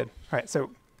 No, it did. All right,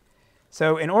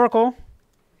 so in Oracle,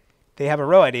 they have a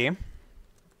row ID,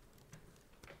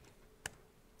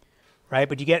 right?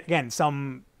 But you get, again,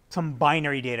 some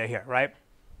binary data here, right?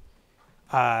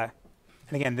 And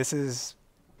again, this is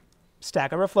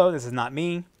Stack Overflow. This is not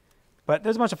me. But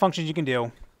there's a bunch of functions you can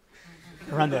do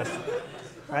to run this,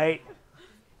 right?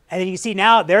 And then you can see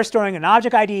now they're storing an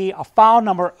object ID, a file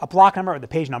number, a block number, or the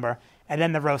page number, and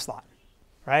then the row slot,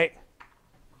 right?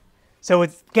 So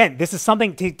it's, again, this is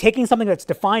something, taking something that's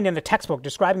defined in the textbook,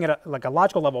 describing it at like a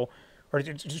logical level, or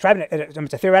describing it at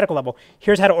a theoretical level.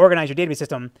 Here's how to organize your database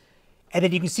system. And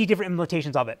then you can see different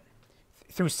implementations of it.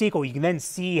 Through SQL, you can then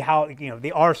see how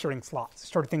they are storing slots,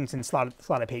 storing things in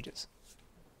slotted pages.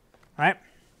 All right?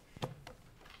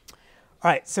 All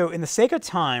right, so in the sake of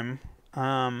time,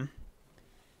 I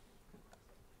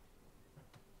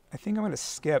think I'm going to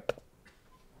skip.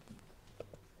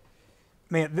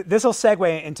 This will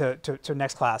segue into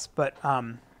next class, but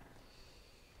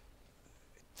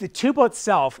the tuple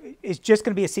itself is just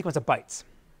going to be a sequence of bytes,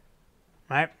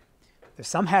 right? There's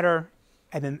some header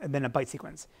and then a byte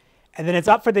sequence. And then it's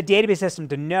up for the database system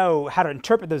to know how to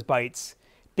interpret those bytes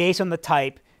based on the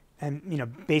type and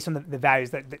based on the values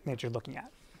that you're looking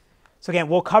at. So again,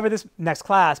 we'll cover this next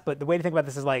class, but the way to think about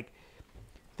this is like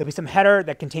there'll be some header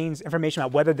that contains information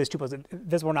about whether this tuple is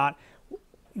visible or not.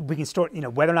 We can store,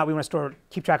 whether or not we want to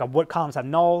keep track of what columns have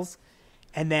nulls,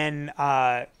 and then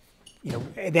and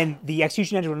then the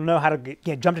execution engine will know how to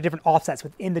jump to different offsets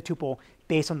within the tuple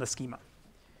based on the schema.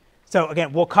 So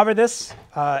again, we'll cover this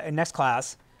in next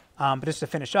class. But just to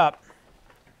finish up,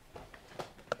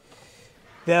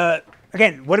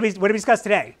 again, what did we discuss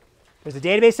today? There's a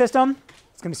database system.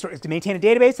 It's going to maintain a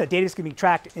database. That database can be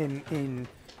tracked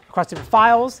across different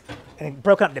files and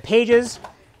broken up into pages.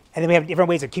 And then we have different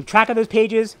ways to keep track of those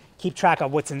pages, keep track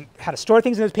of how to store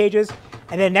things in those pages.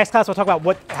 And then next class we'll talk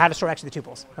about how to store actually the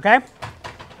tuples. Okay?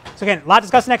 So again, a lot to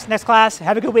discuss next class.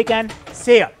 Have a good weekend.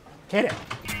 See ya. Hit it.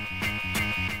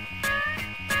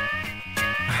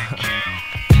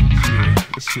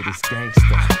 This shit is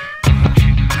gangsta.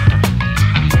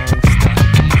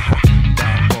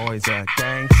 Bad boys are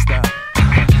gangsta.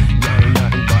 You ain't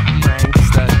nothing but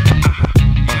pranksta.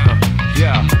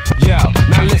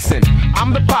 Now listen,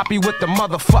 I'm the poppy with the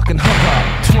motherfucking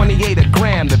hookup. 28 a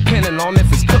gram, depending on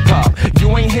if it's cook up.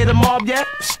 You ain't hit 'em mob yet?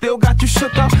 Still got you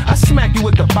shook up? I smack you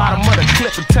with the bottom of the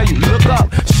clip and tell you look up.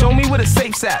 Show me where the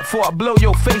safe's at before I blow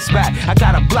your face back. I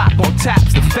got a block on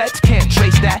taps, the feds can't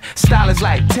trace that. Style is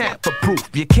like tamper proof,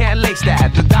 you can't lace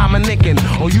that. The Dominican,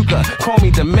 or you could call me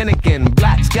Dominican.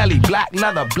 Black skelly, black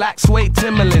leather, black suede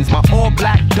Timberlands. My all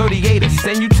black 38ers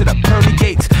send you to the pearly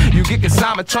gates. You get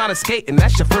consignment trying to skate and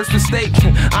that's your first mistake.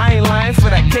 I ain't lying for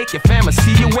that cake, your fam will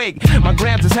see you wake. My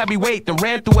grams is heavyweight and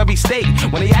ran through every state.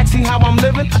 When they ask me how I'm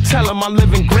living, I tell them I'm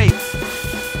living great.